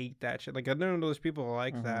fucking hate that shit. Like, I know those people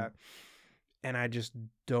like that, and I just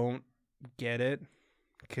don't get it.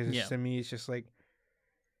 Because to me, it's just like,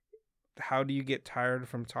 how do you get tired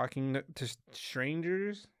from talking to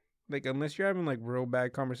strangers? Like, unless you're having like real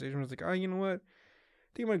bad conversations, like, oh, you know what?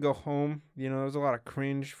 I think I'm gonna go home. There's a lot of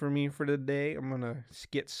cringe for me for the day. I'm gonna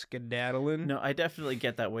get skedaddling. No, I definitely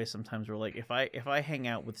get that way sometimes. Where like if I hang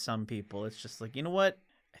out with some people, it's just like, you know what?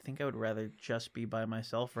 I think I would rather just be by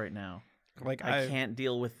myself right now. Like I can't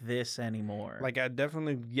deal with this anymore. Like I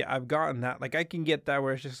definitely, I've gotten that. Like I can get that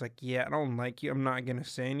where it's just like, I don't like you. I'm not gonna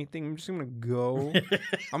say anything. I'm just gonna go.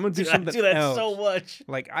 I'm gonna do something else. I do that so much.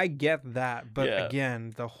 Like I get that, but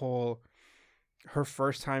again, her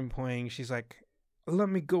first time playing, she's like, let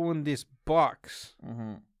me go in this box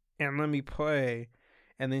and let me play.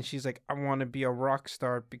 And then she's like, I want to be a rock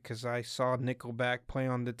star because I saw Nickelback play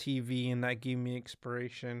on the TV and that gave me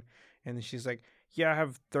inspiration. And then she's like, I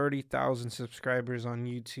have 30,000 subscribers on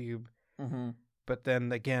YouTube. But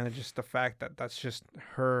then again, it's just the fact that that's just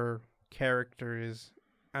her character is,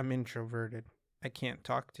 I'm introverted. I can't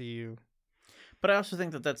talk to you. But I also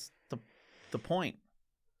think that that's the point,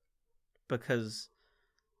 because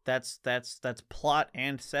that's plot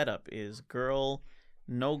and setup is girl,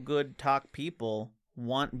 no good talk people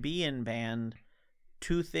want be in band.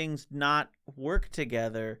 Two things not work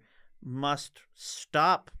together, must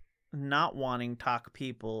stop not wanting talk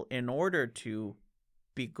people in order to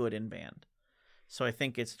be good in band. So I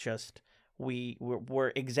think it's just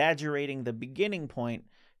we're exaggerating the beginning point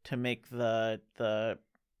to make the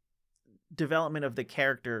development of the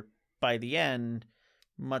character by the end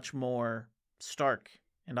much more stark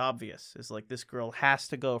and obvious. Is like, this girl has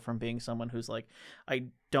to go from being someone who's like, I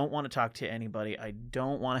don't want to talk to anybody, I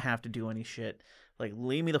don't want to have to do any shit, like,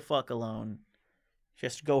 leave me the fuck alone,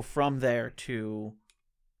 just go from there to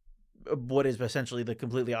what is essentially the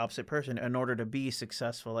completely opposite person in order to be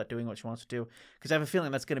successful at doing what she wants to do. Because I have a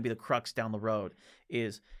feeling that's going to be the crux down the road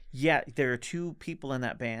is, yeah, there are two people in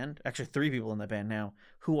that band, actually three people in that band now,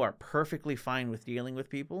 who are perfectly fine with dealing with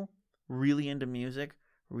people, really into music,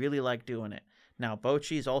 really like doing it. Now,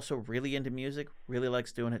 Bocchi's also really into music, really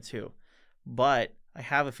likes doing it too. But I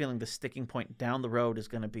have a feeling the sticking point down the road is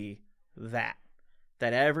going to be that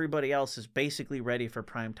everybody else is basically ready for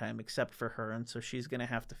prime time except for her, and so she's going to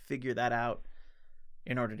have to figure that out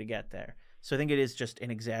in order to get there. So I think it is just an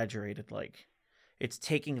exaggerated, like, it's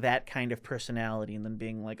taking that kind of personality and then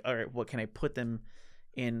being like, all right, what can I put them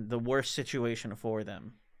in the worst situation for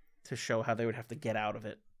them to show how they would have to get out of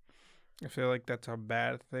it. I feel like that's a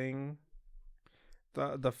bad thing.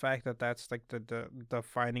 The fact that that's like the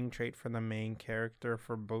defining trait for the main character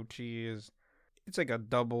for Bocchi is, it's like a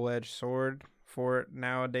double-edged sword for it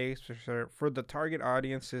nowadays. For sure. For the target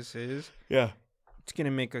audience, this is, yeah, it's gonna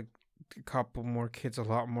make a couple more kids a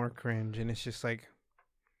lot more cringe, and it's just like,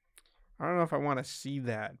 I don't know if I want to see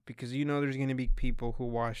that, because there's gonna be people who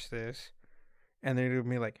watch this and they're gonna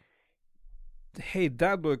be like, hey,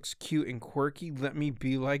 that looks cute and quirky, let me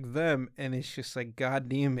be like them. And it's just like, god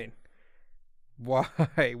damn it, why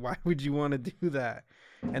would you want to do that?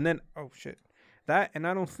 And then, oh shit, that, and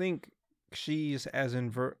I don't think she's as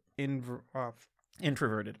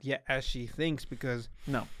introverted, yeah, as she thinks, because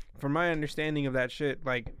no, from my understanding of that shit,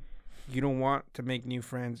 like, you don't want to make new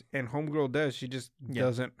friends, and homegirl does. She just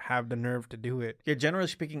doesn't have the nerve to do it. Yeah, generally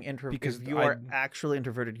speaking, because if you are actually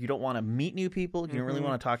introverted, you don't want to meet new people. You don't really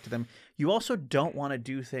want to talk to them. You also don't want to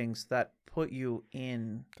do things that put you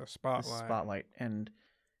in the spotlight. And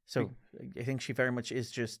so I think she very much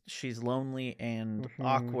is just, she's lonely and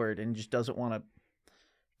awkward and just doesn't want to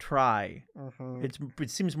try. It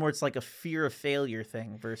seems more it's like a fear of failure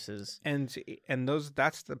thing versus, and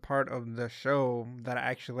that's the part of the show that I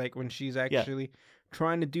actually like, when she's actually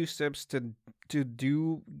trying to do steps to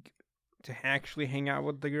actually hang out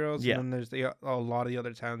with the girls. And then there's a lot of the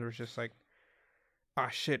other times where it's just like, ah,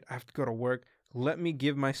 shit, I have to go to work, let me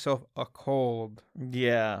give myself a cold.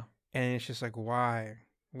 And it's just like, why?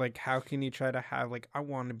 Like, how can you try to have, like, I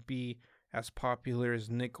want to be as popular as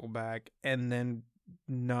Nickelback, and then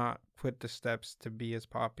not put the steps to be as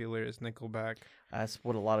popular as Nickelback? That's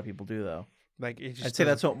what a lot of people do, though. Like, it just, I'd say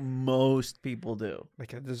that's what most people do.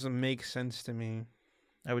 Like, it doesn't make sense to me.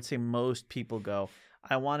 I would say most people go,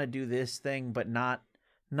 I want to do this thing, but not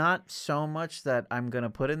so much that I'm going to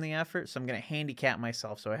put in the effort, so I'm going to handicap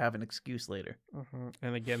myself so I have an excuse later.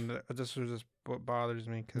 And again, this was just what bothers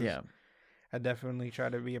me, because I definitely try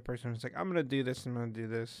to be a person who's like, I'm going to do this, I'm going to do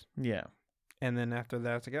this. And then after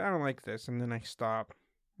that, it's like, I don't like this, and then I stop.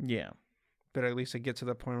 But at least I get to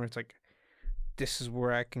the point where it's like, this is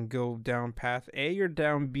where I can go down path A or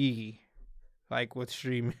down B, like with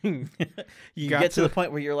streaming. You get to the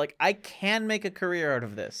point where you're like, I can make a career out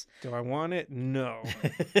of this. Do I want it? No.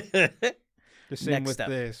 The same with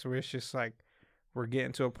this, where it's just like, we're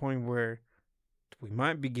getting to a point where we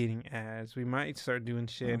might be getting ads, we might start doing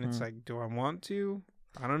shit, and it's like, do I want to?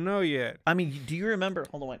 I don't know yet. I mean, do you remember?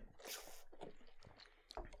 Hold on, wait.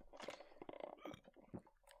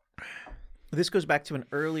 This goes back to an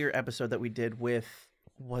earlier episode that we did with,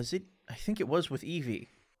 I think it was with Evie.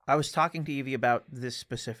 I was talking to Evie about this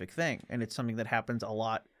specific thing, and it's something that happens a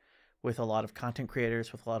lot with a lot of content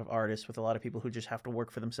creators, with a lot of artists, with a lot of people who just have to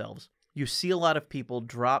work for themselves. You see a lot of people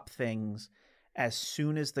drop things as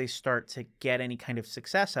soon as they start to get any kind of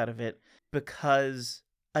success out of it, because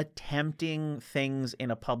attempting things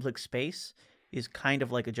in a public space is kind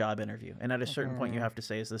of like a job interview. And at a certain point, you have to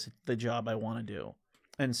say, is this the job I want to do?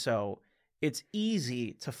 And so it's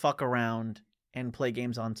easy to fuck around and play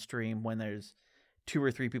games on stream when there's 2 or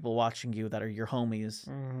 3 people watching you that are your homies,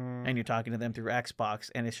 and you're talking to them through Xbox,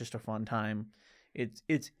 and it's just a fun time.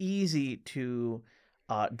 It's easy to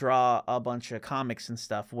draw a bunch of comics and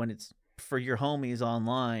stuff when it's for your homies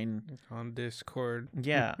online on Discord.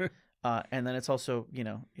 Yeah. And then it's also,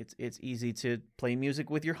 it's easy to play music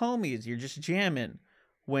with your homies. You're just jamming.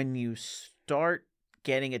 When you start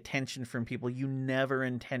getting attention from people you never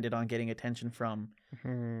intended on getting attention from,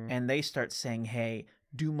 and they start saying, hey,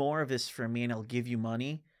 do more of this for me and I'll give you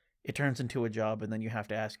money, it turns into a job, and then you have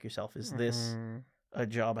to ask yourself, is this a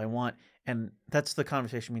job I want? And that's the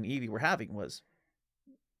conversation me and Evie were having was,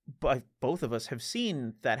 but both of us have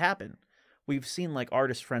seen that happen. We've seen like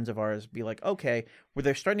artist friends of ours be like, okay, where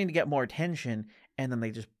they're starting to get more attention, and then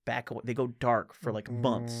they just back away. They go dark for like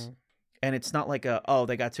months. And it's not like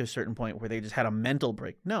they got to a certain point where they just had a mental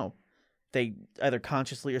break. No, they either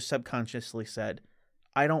consciously or subconsciously said,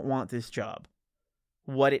 I don't want this job.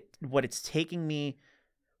 What it's taking me,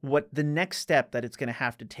 what the next step that it's going to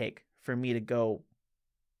have to take for me to go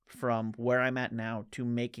from where I'm at now to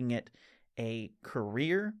making it a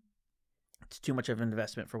career, it's too much of an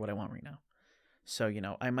investment for what I want right now. So,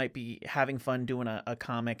 I might be having fun doing a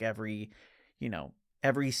comic every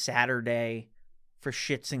Saturday for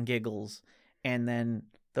shits and giggles. And then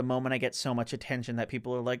the moment I get so much attention that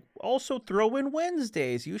people are like, also throw in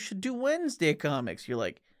Wednesdays. You should do Wednesday comics. You're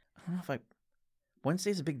like, I don't know if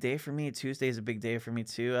Wednesday's a big day for me. Tuesday's a big day for me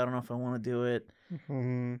too. I don't know if I want to do it.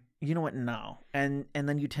 You know what? No. And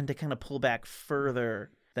then you tend to kind of pull back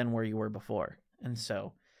further than where you were before. And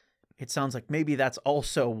so it sounds like maybe that's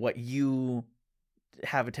also what you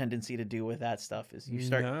have a tendency to do with that stuff is you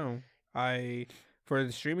start. No, for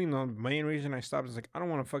the streaming, the main reason I stopped is like, I don't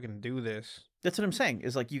want to fucking do this. That's what I'm saying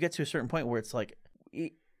is like you get to a certain point where it's like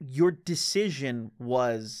your decision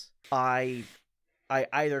was I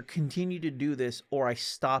either continue to do this or I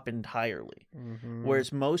stop entirely.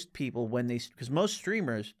 Whereas most people, because most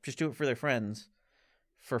streamers just do it for their friends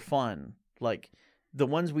for fun. Like the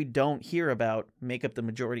ones we don't hear about make up the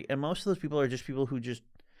majority. And most of those people are just people who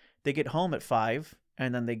they get home at 5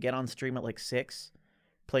 and then they get on stream at like 6,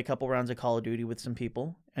 play a couple rounds of Call of Duty with some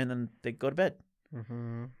people, and then they go to bed.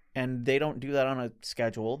 And they don't do that on a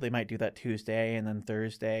schedule. They might do that Tuesday and then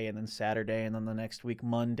Thursday and then Saturday and then the next week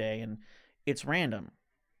Monday. And it's random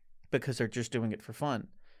because they're just doing it for fun.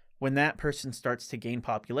 When that person starts to gain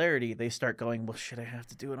popularity, they start going, well, shit, I have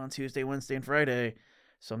to do it on Tuesday, Wednesday, and Friday.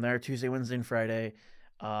 So I'm there Tuesday, Wednesday, and Friday.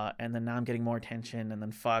 And then now I'm getting more attention. And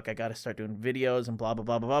then fuck, I got to start doing videos and blah, blah,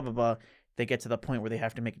 blah, blah, blah, blah, blah. They get to the point where they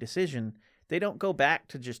have to make a decision. They don't go back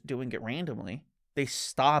to just doing it randomly. They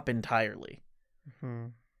stop entirely.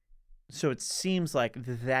 So it seems like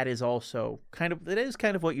that is also kind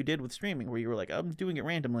of what you did with streaming, where you were like, I'm doing it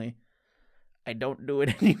randomly. I don't do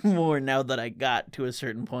it anymore now that I got to a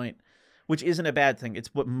certain point, which isn't a bad thing.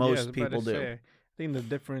 It's what most people do. I think the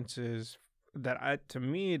difference is that to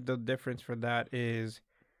me, the difference for that is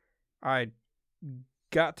I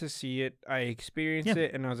got to see it, I experienced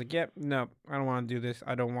it, and I was like, yep, no, I don't want to do this.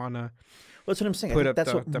 I don't want to. Well, that's what I'm saying. I think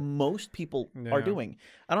that's what most people are doing.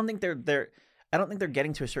 I don't think they're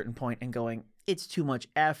getting to a certain point and going, it's too much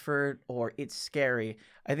effort or it's scary.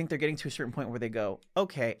 I think they're getting to a certain point where they go,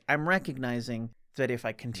 okay, I'm recognizing that if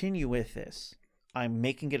I continue with this, I'm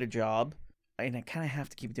making it a job and I kind of have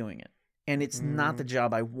to keep doing it. And it's not the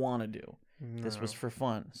job I want to do. No. This was for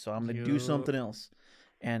fun. So I'm going to do something else.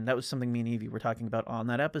 And that was something me and Evie were talking about on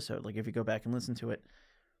that episode. Like if you go back and listen to it,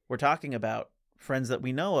 we're talking about friends that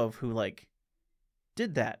we know of who like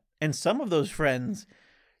did that. And some of those friends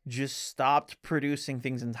just stopped producing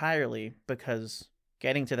things entirely because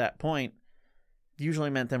getting to that point usually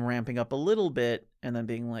meant them ramping up a little bit and then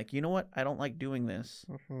being like, you know what? I don't like doing this.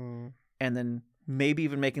 And then maybe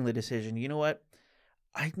even making the decision, you know what?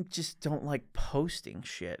 I just don't like posting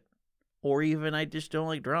shit. Or even I just don't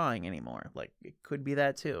like drawing anymore. Like it could be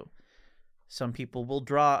that too. Some people will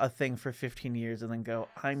draw a thing for 15 years and then go,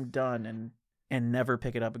 I'm done and never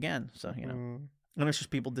pick it up again. So, and it's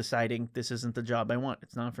just people deciding this isn't the job I want.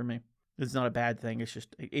 It's not for me. It's not a bad thing. It's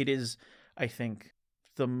just, it is, I think,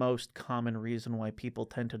 the most common reason why people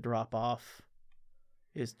tend to drop off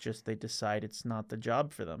is just they decide it's not the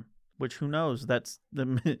job for them. Which, who knows? That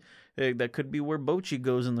could be where Bocchi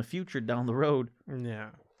goes in the future down the road. Yeah,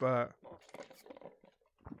 but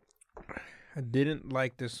I didn't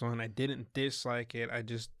like this one. I didn't dislike it. I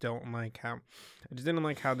just didn't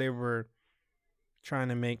like how they were trying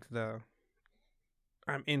to make the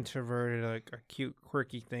I'm introverted like a cute,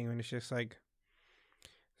 quirky thing when it's just like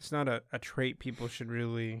it's not a trait people should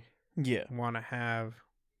really want to have.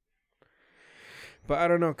 But I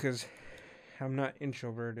don't know, because I'm not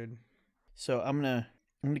introverted. So I'm gonna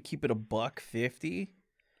keep it $150.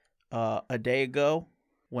 A day ago,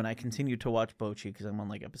 when I continued to watch Bocchi, because I'm on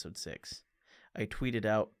like episode 6, I tweeted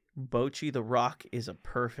out, Bocchi the Rock is a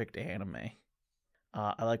perfect anime.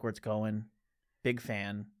 I like where it's going. Big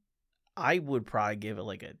fan. I would probably give it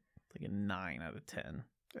like a 9 out of 10.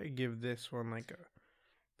 I give this one like a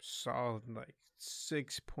solid like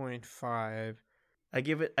 6.5. I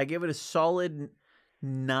give it a solid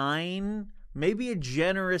 9, maybe a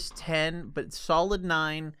generous 10, but solid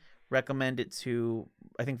 9. Recommend it to.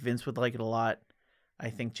 I think Vince would like it a lot. I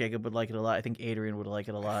think Jacob would like it a lot. I think Adrian would like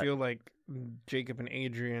it a lot. I feel like Jacob and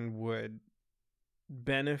Adrian would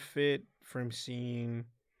benefit from seeing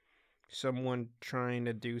someone trying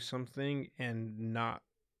to do something and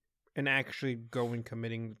actually going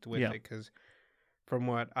committing with it, because from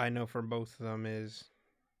what I know from both of them is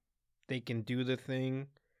they can do the thing,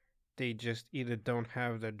 they just either don't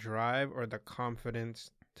have the drive or the confidence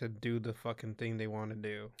to do the fucking thing they want to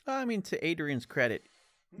do. I mean, to Adrian's credit,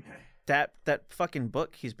 that fucking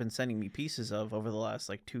book he's been sending me pieces of over the last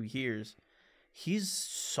like 2 years, he's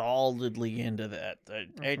solidly into that.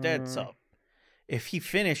 That's up. If he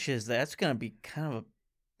finishes, that's gonna be kind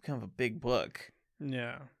of a big book.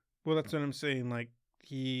 Yeah. Well, that's what I'm saying. Like,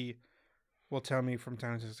 he will tell me from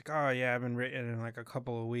time to time, like, oh yeah, I haven't written in like a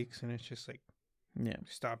couple of weeks, and it's just like, yeah,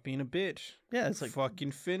 stop being a bitch. Yeah, it's like,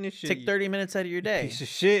 fucking finish it. Take 30 minutes out of your day. Piece of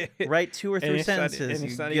shit. Write 2 or 3 sentences. You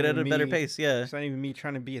get at a better pace. Yeah. It's not even me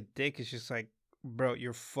trying to be a dick. It's just like, bro,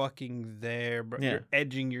 you're fucking there, bro. Yeah. You're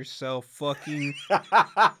edging yourself. Fucking.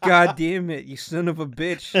 God damn it, you son of a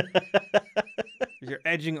bitch. You're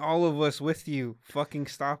edging all of us with you. Fucking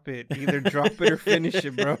stop it. Either drop it or finish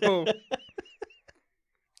it, bro.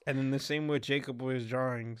 And then the same with Jacob with his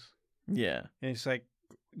drawings. Yeah. And it's like,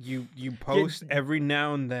 you post every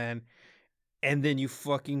now and then you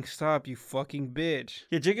fucking stop, you fucking bitch.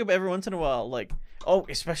 Yeah, Jacob every once in a while, like,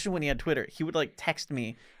 especially when he had Twitter, he would like text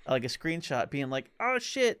me like a screenshot being like, oh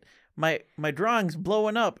shit, my drawing's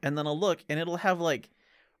blowing up, and then I'll look and it'll have like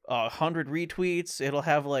 100 retweets, it'll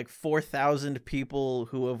have like 4,000 people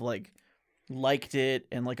who have like liked it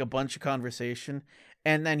and like a bunch of conversation,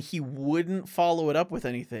 and then he wouldn't follow it up with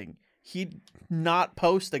anything. He'd not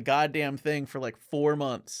post a goddamn thing for like 4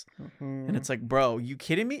 months. Mm-hmm. And it's like, bro, you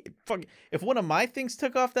kidding me? Fuck, if one of my things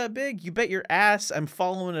took off that big, you bet your ass I'm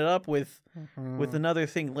following it up with another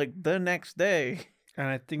thing like the next day. And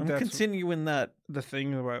I think I'm continuing that. The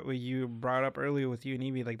thing about what you brought up earlier with you and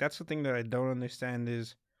Evie, like that's the thing that I don't understand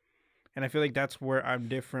is, and I feel like that's where I'm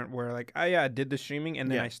different, where like, oh yeah, I did the streaming and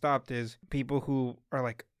then I stopped, is people who are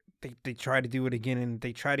like, they try to do it again and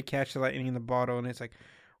they try to catch the lightning in the bottle, and it's like,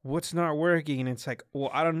 what's not working? And it's like, well,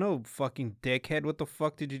 I don't know, fucking dickhead. What the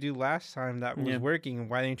fuck did you do last time that was working? And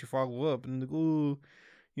why didn't you follow up? And like, oh,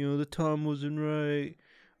 the time wasn't right.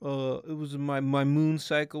 It was my moon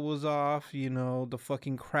cycle was off. The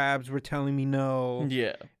fucking crabs were telling me no.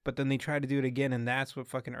 Yeah. But then they try to do it again, and that's what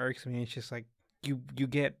fucking irks me. It's just like you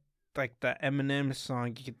get like the Eminem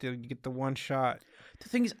song. You get the one shot. The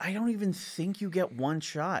thing is, I don't even think you get one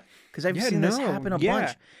shot, because I've seen this happen a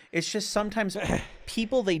bunch. It's just sometimes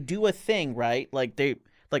people, they do a thing, right? Like I'm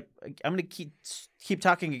gonna keep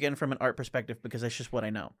talking again from an art perspective because that's just what I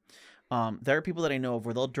know. There are people that I know of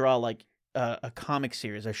where they'll draw like a comic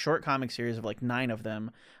series, a short comic series of like 9 of them,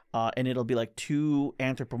 and it'll be like 2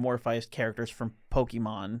 anthropomorphized characters from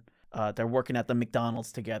Pokemon. They're working at the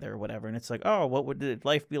McDonald's together or whatever, and it's like, oh, what would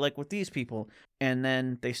life be like with these people? And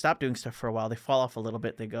then they stop doing stuff for a while, they fall off a little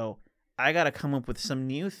bit, they go, I gotta come up with some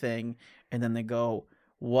new thing, and then they go,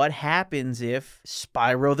 what happens if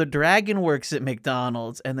Spyro the Dragon works at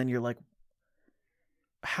McDonald's? And then you're like,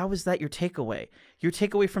 how is that your takeaway? Your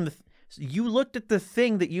takeaway from you looked at the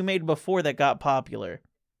thing that you made before that got popular,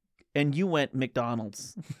 and you went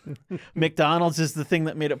McDonald's. McDonald's is the thing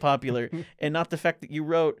that made it popular, and not the fact that you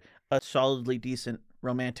wrote a solidly decent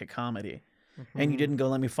romantic comedy. Mm-hmm. And you didn't go,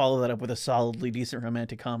 let me follow that up with a solidly decent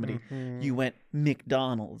romantic comedy. Mm-hmm. You went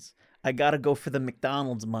McDonald's. I got to go for the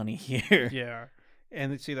McDonald's money here. Yeah.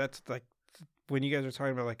 And see, that's like when you guys are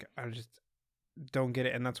talking about, like, I just don't get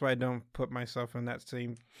it. And that's why I don't put myself in that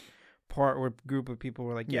same part where group of people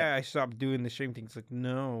were like, I stopped doing the stream things. Like,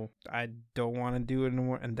 no, I don't want to do it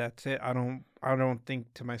anymore, and that's it. I don't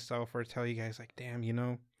think to myself or tell you guys like, damn,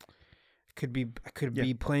 I could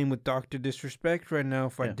be playing with Dr. Disrespect right now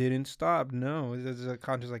if I didn't stop. No, it's a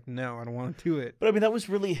conscious like, no, I don't want to do it. But I mean, that was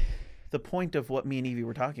really the point of what me and Evie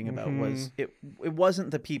were talking about. Was it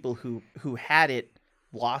wasn't the people who had it,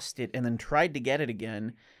 lost it, and then tried to get it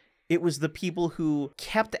again. It was the people who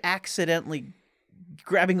kept accidentally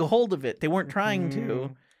grabbing a hold of it. They weren't trying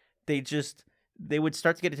to. They would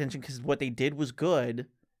start to get attention because what they did was good,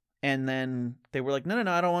 and then they were like, no,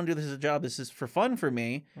 I don't want to do this as a job. This is for fun for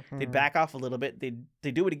me. They'd back off a little bit.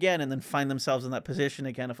 They do it again, and then find themselves in that position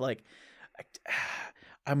again of like,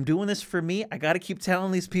 I'm doing this for me. I got to keep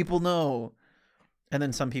telling these people no. And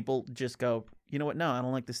then some people just go, you know what? No, I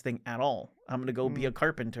don't like this thing at all. I'm going to go be a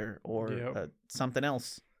carpenter or something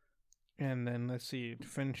else. And then let's see, to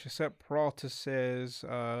finish this up, Peralta says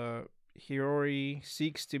Hiyori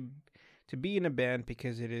seeks to be in a band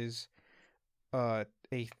because it is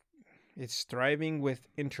it's thriving with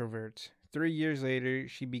introverts. 3 years later,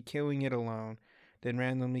 she'd be killing it alone, then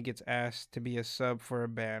randomly gets asked to be a sub for a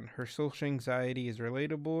band. Her social anxiety is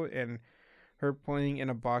relatable, and her playing in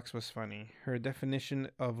a box was funny. Her definition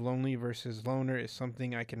of lonely versus loner is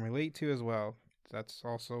something I can relate to as well. That's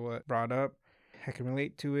also what brought up. I can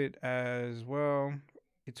relate to it as well.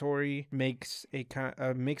 Hitori makes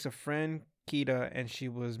a friend, Kita, and she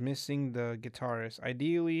was missing the guitarist.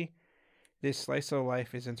 Ideally, this slice of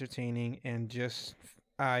life is entertaining, and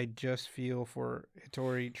I just feel for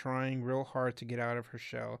Hitori trying real hard to get out of her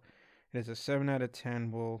shell. It is a 7 out of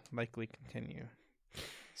 10. Will likely continue.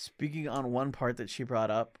 Speaking on one part that she brought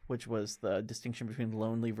up, which was the distinction between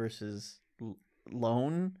lonely versus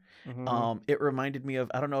lone, it reminded me of,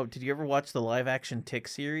 I don't know, did you ever watch the live action Tick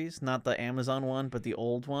series? Not the Amazon one, but the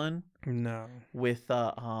old one. No. With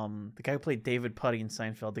the guy who played David Puddy in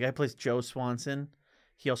Seinfeld. The guy who plays Joe Swanson.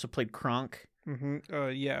 He also played Kronk.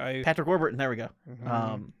 Patrick Warburton. There we go.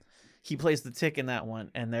 He plays the Tick in that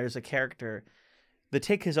one, and there's a character. The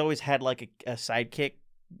Tick has always had like a sidekick,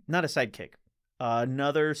 not a sidekick,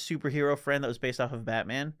 another superhero friend that was based off of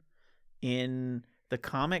Batman. In the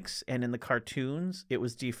comics and in the cartoons, it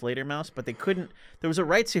was Deflator Mouse, but they couldn't. There was a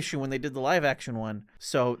rights issue when they did the live action one,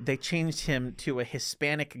 so they changed him to a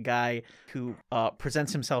Hispanic guy who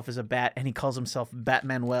presents himself as a bat, and he calls himself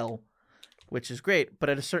Batmanuel, which is great. But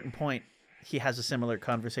at a certain point, he has a similar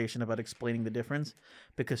conversation about explaining the difference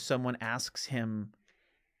because someone asks him,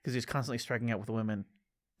 because he's constantly striking out with women.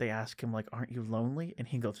 They ask him, like, "Aren't you lonely?" And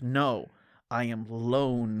he goes, "No, I am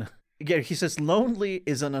lone." Yeah, he says lonely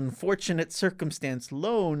is an unfortunate circumstance.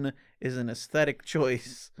 Lone is an aesthetic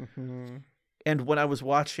choice. And when I was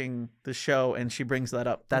watching the show and she brings that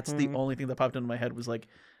up, that's the only thing that popped into my head was like,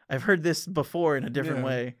 I've heard this before in a different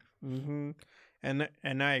way. And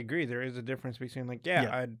I agree. There is a difference between like,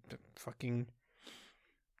 I can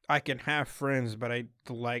have friends, but I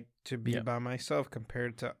like to be by myself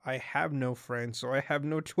compared to I have no friends, so I have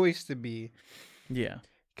no choice to be. Yeah.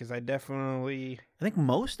 Because I think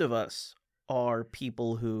most of us are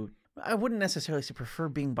people who, I wouldn't necessarily say prefer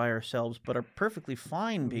being by ourselves, but are perfectly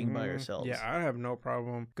fine being by ourselves. Yeah, I have no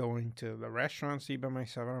problem going to the restaurant, by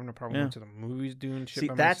myself. I don't have no problem going to the movies, doing shit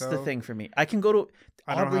by myself. See, that's the thing for me. I can go to,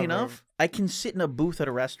 oddly enough, I can sit in a booth at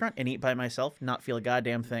a restaurant and eat by myself, not feel a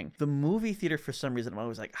goddamn thing. The movie theater, for some reason, I'm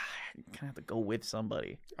always like, I kind of have to go with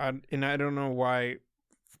somebody. And I don't know why.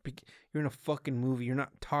 You're in a fucking movie. You're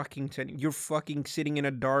not talking to. You're fucking sitting in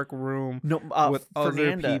a dark room with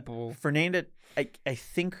other people. Fernanda, I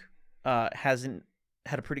think, hasn't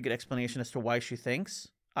had a pretty good explanation as to why she thinks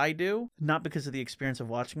I do. Not because of the experience of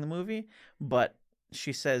watching the movie, but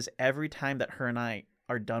she says every time that her and I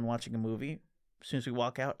are done watching a movie, as soon as we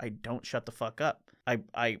walk out, I don't shut the fuck up.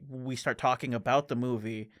 We start talking about the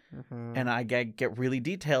movie, and I get really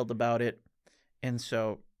detailed about it, and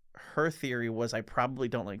so. Her theory was I probably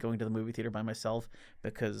don't like going to the movie theater by myself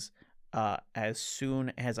because as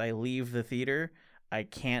soon as I leave the theater, I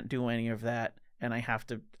can't do any of that. And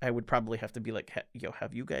I would probably have to be like, yo,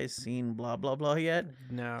 have you guys seen blah, blah, blah yet?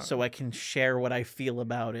 No. So I can share what I feel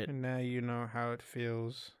about it. And now you know how it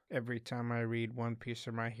feels every time I read One Piece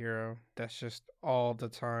or My Hero. That's just all the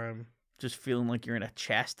time. Just feeling like you're in a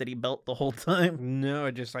chastity belt the whole time? No,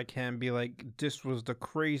 I can't be like, this was the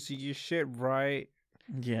craziest shit, right?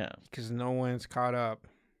 Yeah. Because no one's caught up.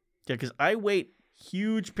 Yeah, because I wait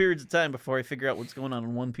huge periods of time before I figure out what's going on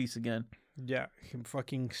in One Piece again. Yeah.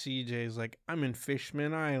 Fucking CJ's like, I'm in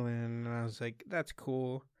Fishman Island. And I was like, that's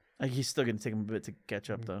cool. He's still going to take him a bit to catch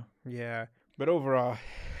up, though. Yeah. But overall,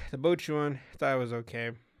 the Bocchi one, I thought it was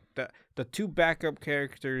okay. The two background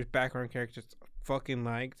characters, fucking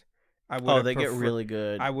liked. They get really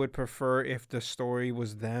good. I would prefer if the story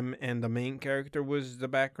was them and the main character was the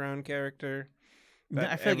background character. But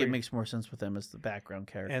I feel like it makes more sense with them as the background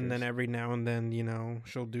characters. And then every now and then,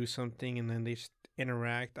 she'll do something and then they just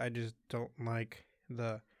interact. I just don't like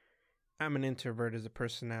I'm an introvert as a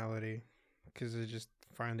personality because I just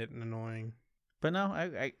find it annoying. But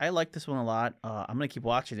no, I like this one a lot. I'm going to keep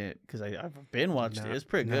watching it because I've been watching it. It's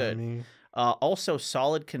pretty good. Also,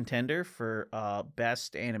 solid contender for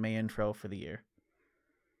best anime intro for the year.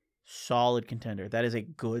 Solid contender. That is a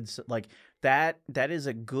good, that is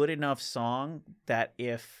a good enough song that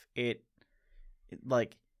if that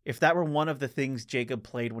were one of the things Jacob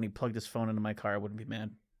played when he plugged his phone into my car, I wouldn't be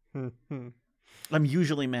mad. I'm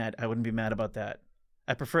usually mad. I wouldn't be mad about that.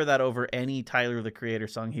 I prefer that over any Tyler, the Creator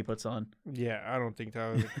song he puts on. Yeah, I don't think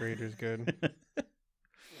Tyler, the Creator's good.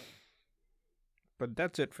 But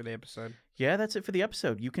that's it for the episode. Yeah, that's it for the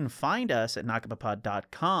episode. You can find us at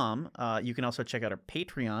nakamapod.com. You can also check out our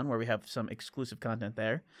Patreon, where we have some exclusive content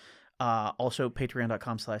there. Also,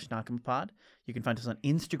 patreon.com/nakamapod. You can find us on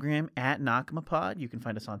Instagram at nakamapod. You can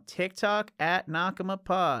find us on TikTok at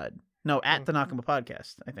nakamapod. No, at the Nakama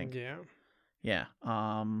Podcast, I think. Yeah. Yeah.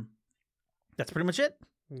 That's pretty much it.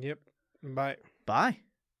 Yep. Bye. Bye.